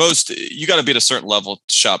 you got to be at a certain level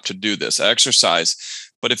shop to do this exercise.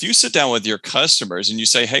 But if you sit down with your customers and you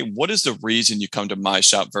say, hey, what is the reason you come to my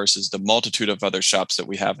shop versus the multitude of other shops that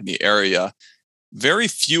we have in the area? Very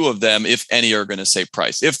few of them, if any, are going to say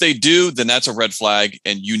price. If they do, then that's a red flag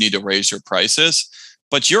and you need to raise your prices.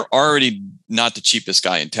 But you're already not the cheapest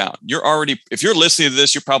guy in town. If you're listening to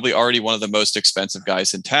this, you're probably already one of the most expensive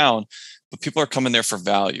guys in town. But people are coming there for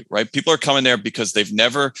value, right? People are coming there because they've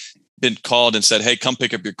never been called and said, hey, come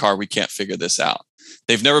pick up your car. We can't figure this out.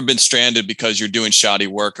 They've never been stranded because you're doing shoddy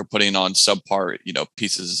work or putting on subpar,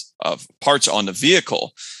 pieces of parts on the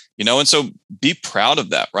vehicle, and so be proud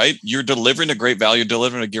of that, right? You're delivering a great value,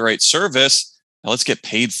 delivering a great service. Now let's get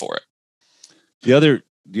paid for it.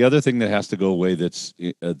 The other thing that has to go away that's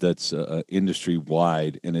industry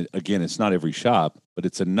wide, and it's not every shop, but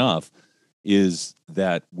it's enough, is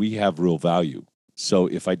that we have real value. So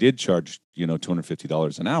if I did charge,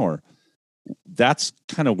 $250 an hour, that's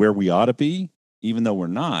kind of where we ought to be, even though we're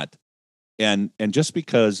not. And just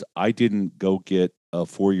because I didn't go get a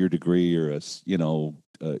 4-year degree or an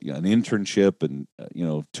internship and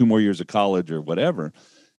 2 more years of college or whatever,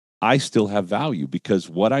 I still have value because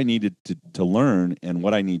what I needed to learn and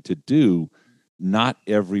what I need to do, not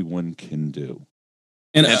everyone can do.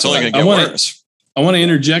 And it's only going to get worse. I want to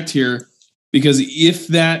interject here because if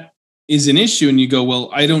that is an issue and you go, well,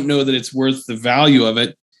 I don't know that it's worth the value of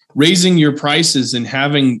it, raising your prices and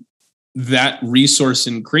having that resource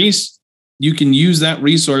increase, you can use that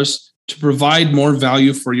resource to provide more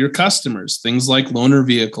value for your customers. Things like loaner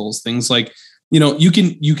vehicles, things like, you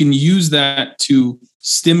can use that to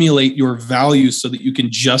stimulate your value so that you can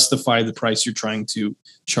justify the price you're trying to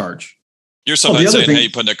charge. You're sometimes saying, hey, you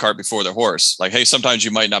put the cart before the horse. Like, hey, sometimes you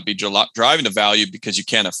might not be driving the value because you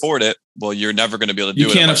can't afford it. Well, you're never going to be able to do it.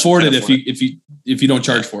 You can't afford it if you don't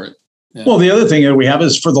charge for it. Yeah. Well, the other thing that we have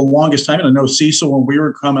is for the longest time, and I know Cecil, when we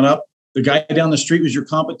were coming up, the guy down the street was your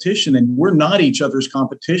competition, and we're not each other's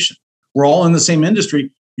competition. We're all in the same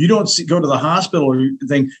industry. You don't go to the hospital or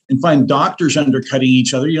thing and find doctors undercutting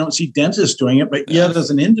each other. You don't see dentists doing it, but yet as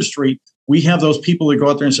an industry, we have those people that go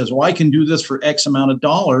out there and says, well, I can do this for X amount of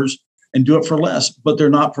dollars and do it for less, but they're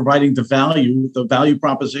not providing the value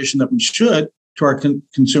proposition that we should to our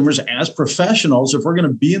consumers as professionals. If we're going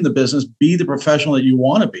to be in the business, be the professional that you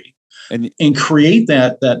want to be and create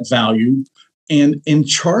that value and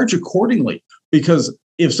charge accordingly. Because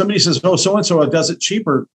if somebody says, oh, so-and-so does it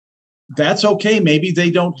cheaper, that's okay. Maybe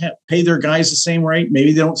they don't pay their guys the same rate.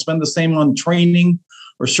 Maybe they don't spend the same on training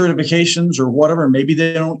or certifications or whatever. Maybe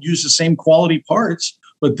they don't use the same quality parts,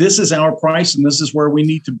 but this is our price and this is where we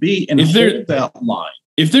need to be. And hold that line.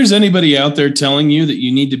 If there's anybody out there telling you that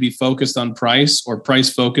you need to be focused on price or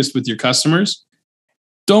price focused with your customers,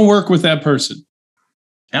 don't work with that person.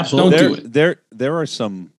 Absolutely. Don't do it. There are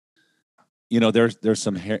some, there's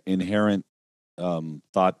some inherent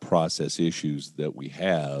thought process issues that we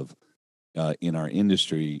have in our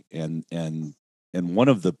industry, and one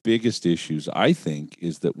of the biggest issues I think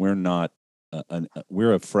is that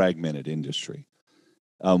we're a fragmented industry.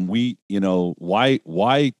 Why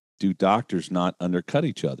do doctors not undercut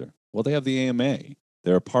each other? Well, they have the AMA.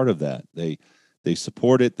 They're a part of that. They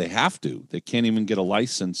support it. They have to. They can't even get a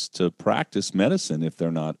license to practice medicine if they're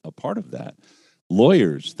not a part of that.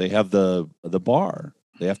 Lawyers, they have the bar.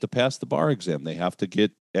 They have to pass the bar exam. They have to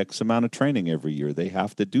get X amount of training every year. They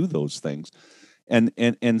have to do those things. And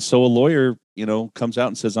so a lawyer, comes out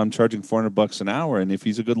and says, I'm charging $400 an hour. And if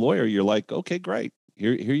he's a good lawyer, you're like, okay, great.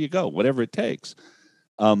 Here you go. Whatever it takes.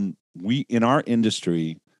 We, in our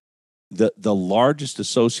industry, the largest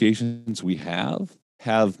associations we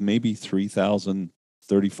have maybe 3,000,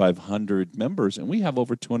 3,500 members, and we have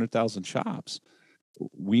over 200,000 shops.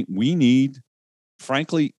 We need,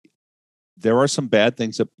 frankly, there are some bad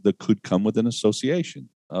things that could come with an association.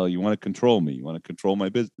 Oh, you want to control me? You want to control my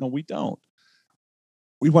business? No, we don't.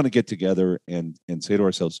 We want to get together and say to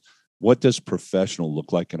ourselves, what does professional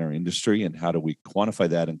look like in our industry, and how do we quantify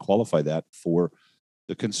that and qualify that for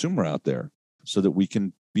the consumer out there so that we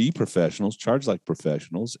can be professionals, charge like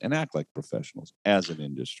professionals, and act like professionals as an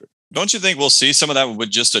industry. Don't you think we'll see some of that with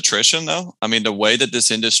just attrition, though? I mean, the way that this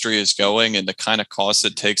industry is going and the kind of cost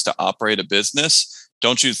it takes to operate a business,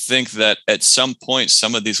 don't you think that at some point,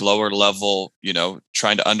 some of these lower level,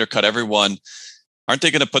 trying to undercut everyone, aren't they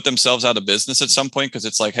going to put themselves out of business at some point? Because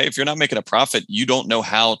it's like, hey, if you're not making a profit, you don't know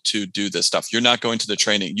how to do this stuff. You're not going to the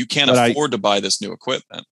training. You can't afford to buy this new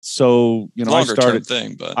equipment. So,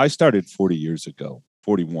 I started 40 years ago.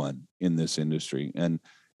 41 in this industry,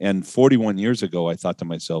 and 41 years ago I thought to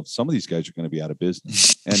myself, some of these guys are going to be out of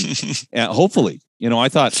business, and hopefully, I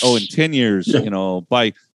thought, in 10 years,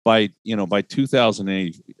 by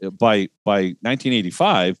 2008, by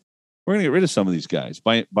 1985, we're going to get rid of some of these guys.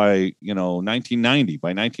 By 1990, by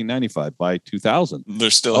 1995, by 2000, they're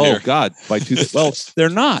still here. Oh God, well, they're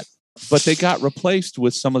not, but they got replaced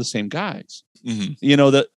with some of the same guys. Mm-hmm.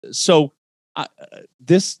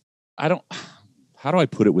 How do I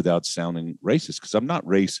put it without sounding racist? Because I'm not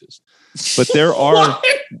racist, but there are.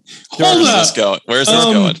 Where's this going?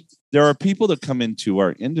 There are people that come into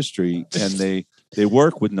our industry and they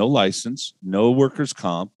work with no license, no workers'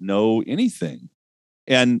 comp, no anything,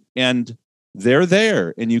 and they're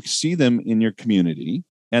there, and you see them in your community,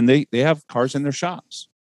 and they have cars in their shops,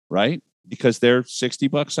 right? Because they're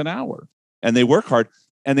 $60 an hour, and they work hard,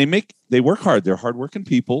 and they work hard. They're hardworking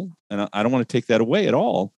people, and I don't want to take that away at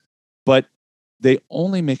all, but they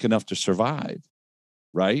only make enough to survive,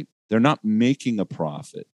 right? They're not making a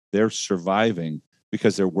profit. They're surviving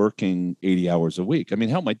because they're working 80 hours a week. I mean,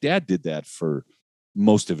 hell, my dad did that for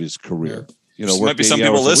most of his career. Might be some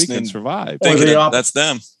people listening and survive. That's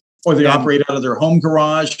them. Or they operate out of their home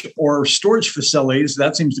garage or storage facilities.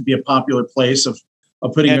 That seems to be a popular place of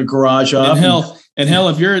putting a garage up. And hell,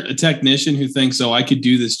 if you're a technician who thinks, I could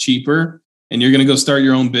do this cheaper, and you're going to go start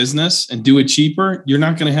your own business and do it cheaper, you're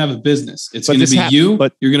not going to have a business. It's going to be you.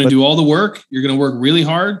 You're going to do all the work. You're going to work really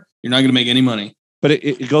hard. You're not going to make any money. But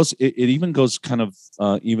it even goes kind of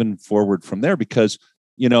even forward from there, because,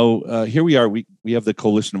 here we are. We have the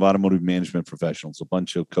Coalition of Automotive Management Professionals, a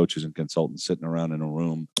bunch of coaches and consultants sitting around in a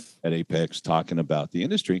room at Apex talking about the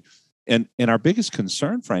industry. And our biggest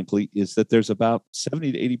concern, frankly, is that there's about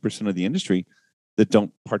 70 to 80% of the industry that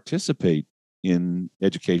don't participate in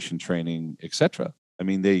education, training, etc. I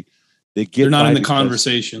mean, they're not in the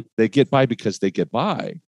conversation. They get by because they get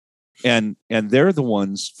by, and they're the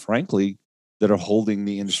ones, frankly, that are holding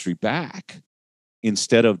the industry back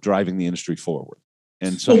instead of driving the industry forward.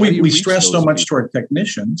 And so we stress so much to our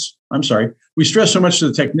technicians. We stress so much to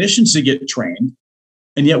the technicians to get trained,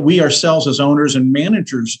 and yet we ourselves as owners and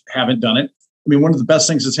managers haven't done it. I mean, one of the best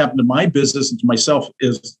things that's happened to my business and to myself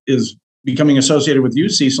is becoming associated with you,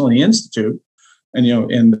 Cecil, and the Institute. And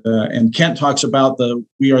and Kent talks about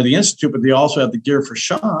we are the Institute, but they also have the Gear for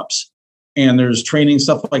Shops, and there's training,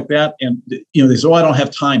 stuff like that. And they say, I don't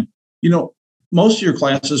have time. Most of your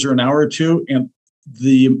classes are an hour or two, and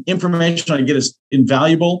the information I get is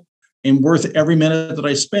invaluable and worth every minute that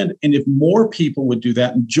I spend. And if more people would do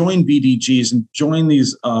that and join BDGs and join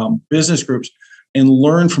these business groups and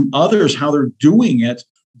learn from others how they're doing it,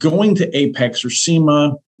 going to Apex or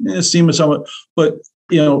SEMA somewhat, but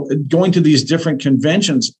going to these different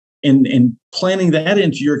conventions and planning that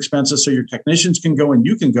into your expenses so your technicians can go and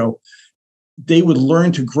you can go, they would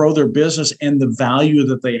learn to grow their business and the value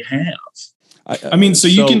that they have.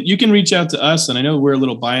 You can reach out to us, and I know we're a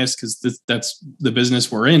little biased because that's the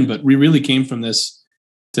business we're in, but we really came from this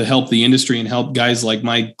to help the industry and help guys like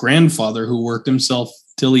my grandfather who worked himself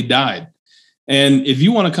till he died. And if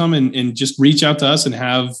you want to come and just reach out to us and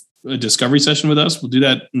have a discovery session with us, we'll do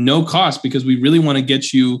that no cost, because we really want to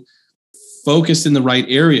get you focused in the right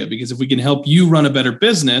area. Because if we can help you run a better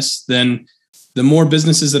business, then the more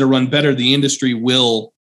businesses that are run better, the industry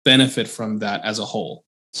will benefit from that as a whole.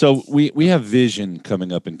 So we have Vision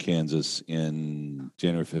coming up in Kansas in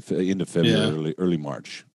January, into February, early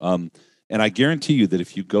March. And I guarantee you that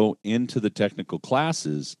if you go into the technical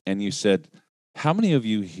classes and you said, how many of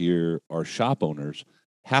you here are shop owners?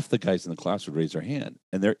 Half the guys in the class would raise their hand,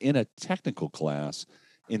 and they're in a technical class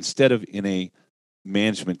instead of in a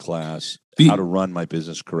management class, how to run my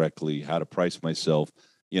business correctly, how to price myself,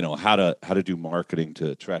 how to do marketing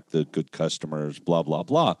to attract the good customers, blah, blah,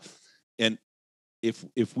 blah. And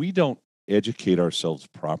if we don't educate ourselves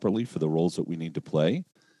properly for the roles that we need to play,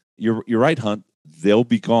 you're right, Hunt, they'll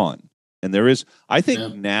be gone. And there is, I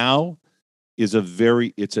think now is a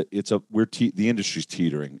very the industry's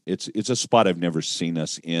teetering. It's a spot I've never seen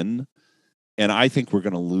us in. And I think we're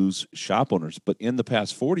going to lose shop owners. But in the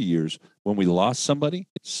past 40 years, when we lost somebody,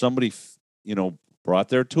 brought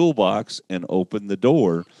their toolbox and opened the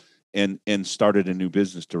door and started a new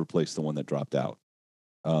business to replace the one that dropped out.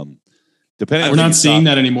 We're not seeing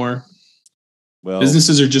that anymore. Well,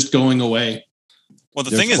 businesses are just going away. Well,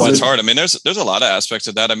 the thing is, it's hard. I mean, there's a lot of aspects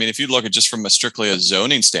of that. I mean, if you look at just from strictly a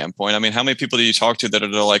zoning standpoint, I mean, how many people do you talk to that are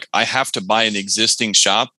like, I have to buy an existing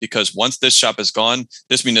shop because once this shop is gone,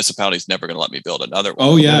 this municipality is never going to let me build another one.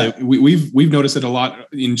 Oh yeah, we've noticed it a lot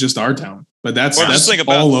in just our town, but that's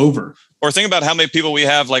all over. Or think about how many people we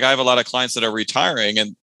have. Like I have a lot of clients that are retiring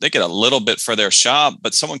and they get a little bit for their shop,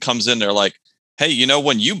 but someone comes in, they're like, hey,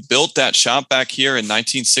 when you built that shop back here in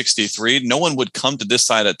 1963, no one would come to this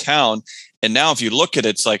side of town. And now if you look at it,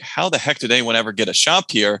 it's like, how the heck did anyone ever get a shop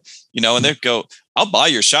here? And they go, I'll buy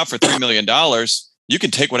your shop for $3 million. You can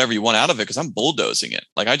take whatever you want out of it because I'm bulldozing it.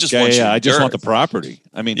 Like I just want I just want the property.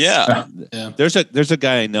 I mean, yeah. There's a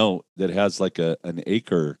guy I know that has like an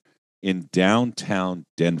acre in downtown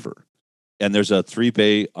Denver. And there's a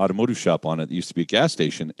 3-bay automotive shop on it that used to be a gas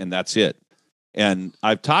station, and that's it. And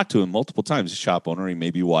I've talked to him multiple times, a shop owner. He may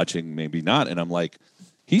be watching, maybe not. And I'm like,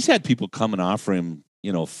 he's had people come and offer him,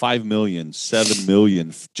 $5 million, $7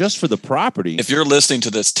 million just for the property. If you're listening to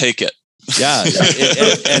this, take it. Yeah.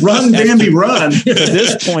 and run, Bambi, run. At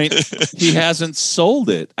this point, he hasn't sold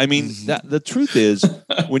it. I mean, the truth is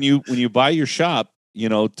when you buy your shop,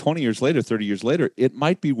 20 years later, 30 years later, it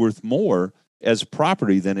might be worth more as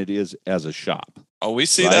property than it is as a shop. Oh, we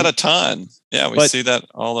see that a ton. Yeah, we see that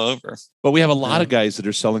all over. But we have a lot of guys that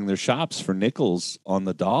are selling their shops for nickels on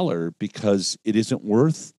the dollar because it isn't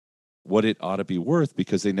worth what it ought to be worth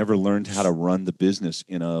because they never learned how to run the business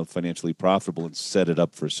in a financially profitable and set it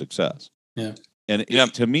up for success. Yeah. And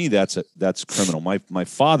to me, that's criminal. My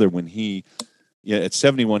father, when at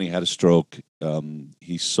 71, he had a stroke.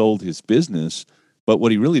 He sold his business. But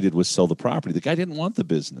what he really did was sell the property. The guy didn't want the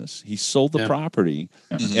business. He sold the property.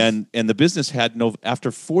 Mm-hmm. And the business had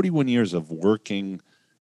after 41 years of working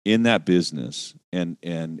in that business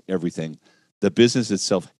and everything, the business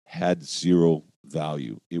itself had zero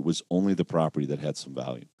value. It was only the property that had some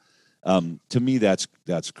value. To me, that's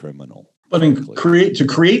criminal. But to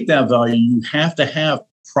create that value, you have to have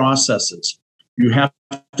processes. You have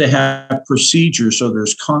to have procedures so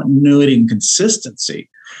there's continuity and consistency.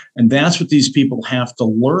 And that's what these people have to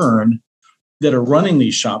learn that are running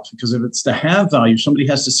these shops, because if it's to have value, somebody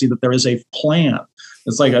has to see that there is a plan.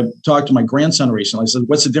 It's like I talked to my grandson recently. I said,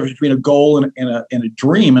 what's the difference between a goal and a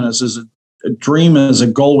dream? And it says a dream is a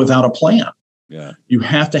goal without a plan. Yeah. You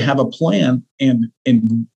have to have a plan. And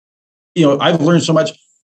I've learned so much.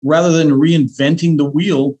 Rather than reinventing the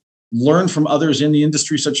wheel, learn from others in the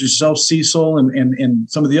industry, such as yourself, Cecil, and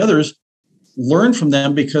some of the others. Learn from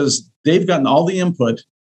them because they've gotten all the input.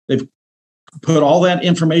 They've put all that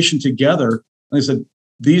information together. And they said,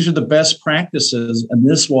 these are the best practices, and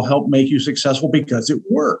this will help make you successful because it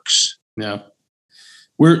works. Yeah.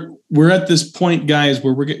 We're at this point, guys,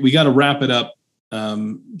 where we got to wrap it up.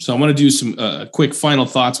 So I want to do some quick final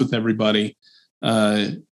thoughts with everybody.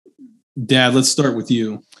 Dad, let's start with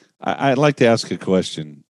you. I'd like to ask a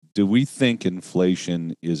question. Do we think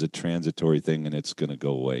inflation is a transitory thing and it's going to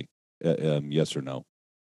go away? Yes or no?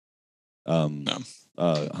 No.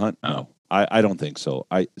 Hunt? No. I don't think so.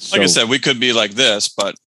 Like I said, we could be like this,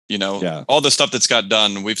 but all the stuff that's got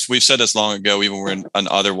done, we've said this long ago, even we're on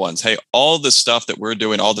other ones. Hey, all the stuff that we're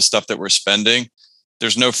doing, all the stuff that we're spending,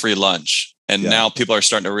 there's no free lunch. And now people are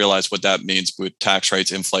starting to realize what that means with tax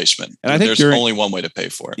rates, inflation. And I think there's only one way to pay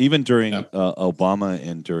for it. Even during Obama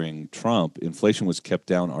and during Trump, inflation was kept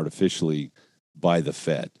down artificially by the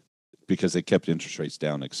Fed because they kept interest rates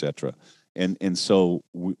down, et cetera. And so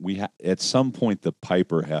we at some point the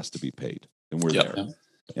piper has to be paid, and we're there.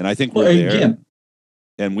 And I think we're there. Again.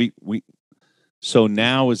 And we so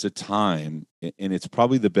now is a time, and it's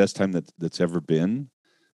probably the best time that's ever been,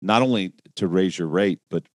 not only to raise your rate,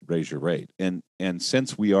 but raise your rate. And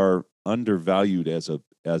since we are undervalued as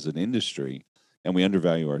an industry, and we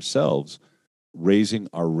undervalue ourselves, raising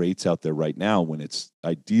our rates out there right now when it's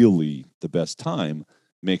ideally the best time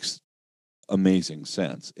makes amazing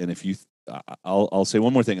sense. And if I'll say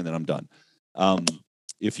one more thing and then I'm done.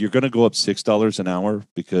 If you're going to go up $6 an hour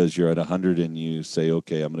because you're at 100 and you say,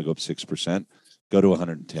 okay, I'm going to go up 6%, go to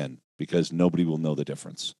 110 because nobody will know the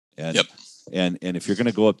difference. And if you're going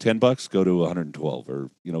to go up $10, go to 112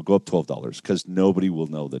 or go up $12 because nobody will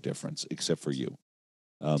know the difference except for you.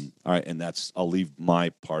 All right, and I'll leave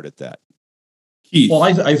my part at that. Keith. Well,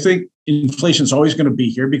 I think inflation is always going to be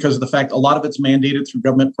here because of the fact a lot of it's mandated through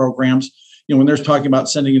government programs. when they're talking about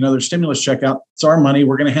sending another stimulus check out, it's our money.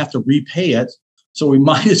 We're going to have to repay it. So we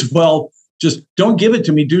might as well just don't give it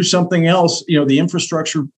to me. Do something else. The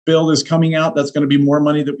infrastructure bill is coming out. That's going to be more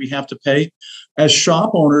money that we have to pay. As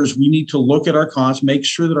shop owners, we need to look at our costs, make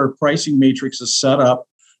sure that our pricing matrix is set up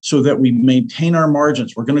so that we maintain our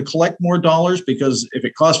margins. We're going to collect more dollars because if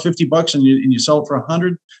it costs $50 and you sell it for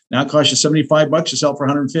 $100, now it costs you $75 to sell it for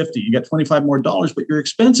 $150. You get $25 more, but your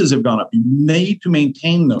expenses have gone up. You need to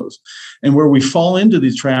maintain those. And where we fall into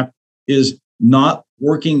the trap is not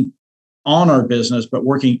working on our business, but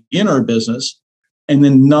working in our business, and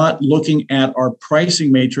then not looking at our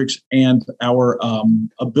pricing matrix and our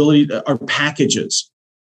our packages.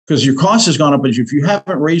 Because your cost has gone up, but if you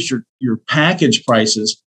haven't raised your package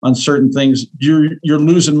prices on certain things, you're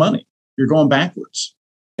losing money. You're going backwards.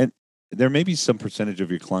 And there may be some percentage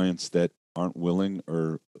of your clients that aren't willing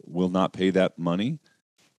or will not pay that money,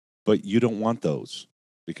 but you don't want those,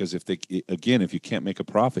 because if you can't make a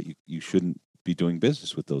profit, you shouldn't be doing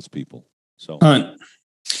business with those people. So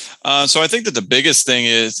I think that the biggest thing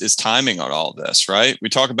is timing on all this, right? We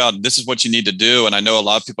talk about this is what you need to do. And I know a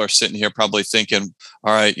lot of people are sitting here probably thinking,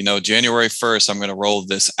 all right, January 1st, I'm going to roll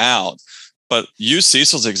this out. But use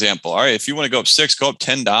Cecil's example. All right, if you want to go up $6, go up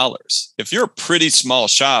 $10. If you're a pretty small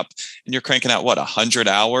shop and you're cranking out 100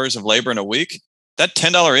 hours of labor in a week, that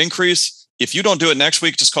 $10 increase, if you don't do it next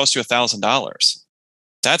week, just costs you $1,000.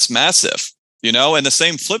 That's massive. And the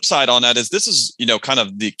same flip side on that is this is, kind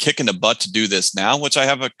of the kick in the butt to do this now, which I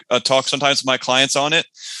have a talk sometimes with my clients on it.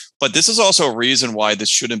 But this is also a reason why this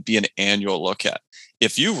shouldn't be an annual look at.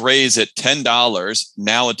 If you raise it $10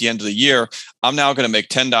 now at the end of the year, I'm now going to make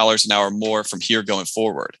 $10 an hour more from here going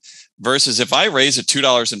forward. Versus if I raise it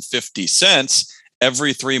 $2.50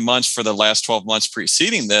 every 3 months for the last 12 months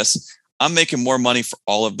preceding this, I'm making more money for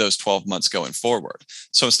all of those 12 months going forward.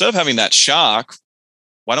 So instead of having that shock,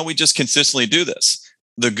 why don't we just consistently do this?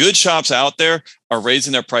 The good shops out there are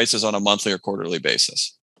raising their prices on a monthly or quarterly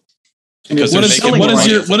basis. What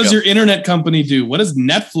does your internet company do? What does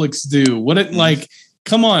Netflix do?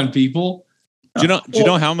 Come on, people. Do you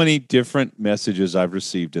know how many different messages I've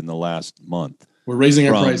received in the last month? We're raising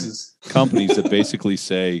our prices. Companies that basically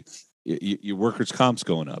say your workers' comp's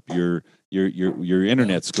going up, your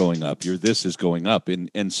internet's going up, your this is going up,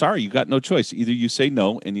 and sorry, you got no choice. Either you say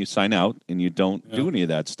no and you sign out and you don't do any of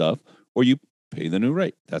that stuff, or you pay the new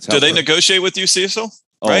rate. That's how. Do they negotiate with you, Cecil?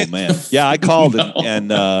 Oh right? Man, yeah, I called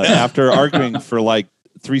and after arguing for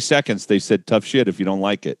 3 seconds, they said tough shit if you don't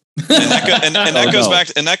like it. That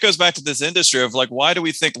goes back to this industry of why do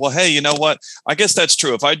we think, well, hey, you know what? I guess that's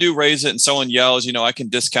true. If I do raise it and someone yells, I can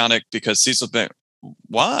discount it because Cecil's been.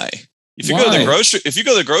 Why? If you go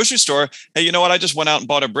to the grocery store, hey, you know what? I just went out and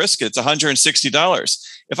bought a brisket. It's $160.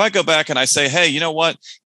 If I go back and I say, hey, you know what?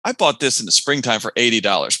 I bought this in the springtime for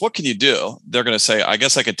 $80. What can you do? They're going to say, I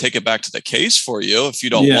guess I could take it back to the case for you if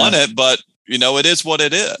you don't want it, but it is what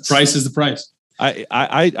it is. Price is the price.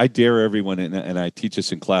 I dare everyone, and I teach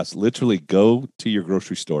this in class, literally go to your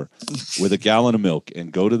grocery store with a gallon of milk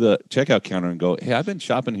and go to the checkout counter and go, hey, I've been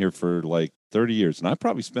shopping here for 30 years and I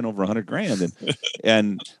probably spent over $100,000.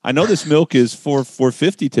 And I know this milk is for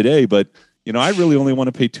 $4.50 today, but I really only want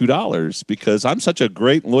to pay $2 because I'm such a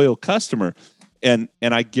great loyal customer. And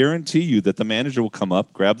I guarantee you that the manager will come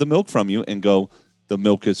up, grab the milk from you and go, the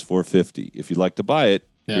milk is $4.50. If you'd like to buy it,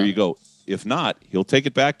 here you go. If not, he'll take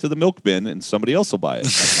it back to the milk bin and somebody else will buy it.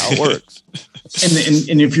 That's how it works.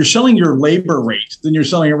 And if you're selling your labor rate, then you're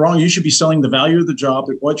selling it wrong. You should be selling the value of the job,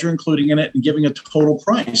 what you're including in it, and giving a total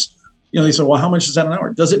price. They say, well, how much is that an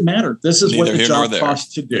hour? Does it matter? This is what the job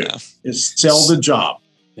costs to do, is sell the job.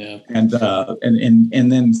 Yeah. And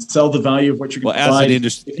then sell the value of what you're going to provide.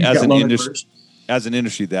 As an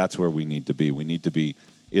industry, that's where we need to be. We need to be,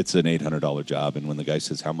 it's an $800 job. And when the guy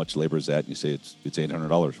says, how much labor is that? And you say, it's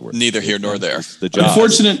 $800 worth. Neither here nor there. The job.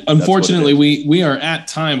 Unfortunately, we are at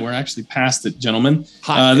time. We're actually past it, gentlemen.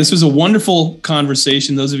 This was a wonderful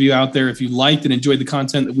conversation. Those of you out there, if you liked and enjoyed the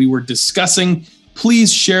content that we were discussing,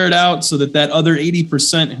 please share it out so that other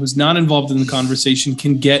 80% who's not involved in the conversation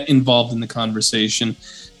can get involved in the conversation.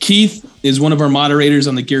 Keith is one of our moderators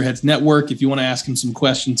on the Gearheads Network. If you want to ask him some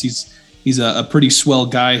questions, he's a pretty swell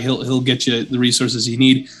guy. He'll get you the resources you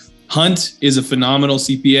need. Hunt is a phenomenal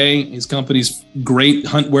CPA. His company's great.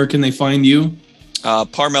 Hunt, where can they find you?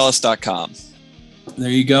 Parmelis.com. There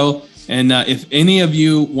you go. And if any of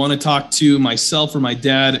you want to talk to myself or my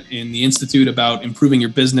dad in the Institute about improving your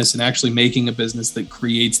business and actually making a business that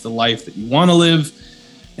creates the life that you want to live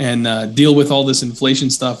and deal with all this inflation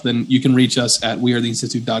stuff, then you can reach us at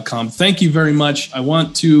wearetheinstitute.com. Thank you very much. I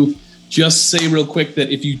want to just say real quick that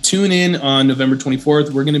if you tune in on November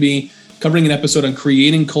 24th, we're going to be covering an episode on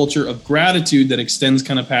creating culture of gratitude that extends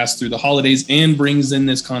kind of past through the holidays and brings in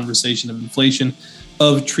this conversation of inflation,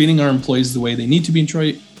 of treating our employees the way they need to be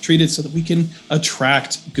treated so that we can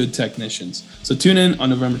attract good technicians. So tune in on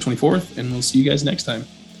November 24th, and we'll see you guys next time.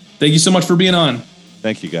 Thank you so much for being on.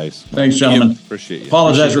 Thank you, guys. Thanks, gentlemen. Appreciate you.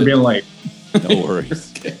 Apologize for being late. No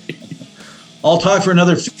worries. Okay. I'll talk for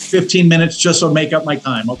another 15 minutes just to make up my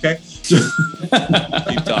time, okay?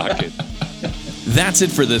 Keep talking. That's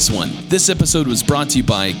it for this one. This episode was brought to you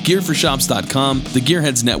by GearForShops.com, the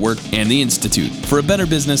Gearheads Network, and the Institute. For a better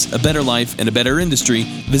business, a better life, and a better industry,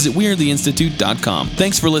 visit WeAreTheInstitute.com.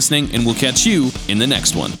 Thanks for listening, and we'll catch you in the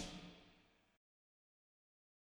next one.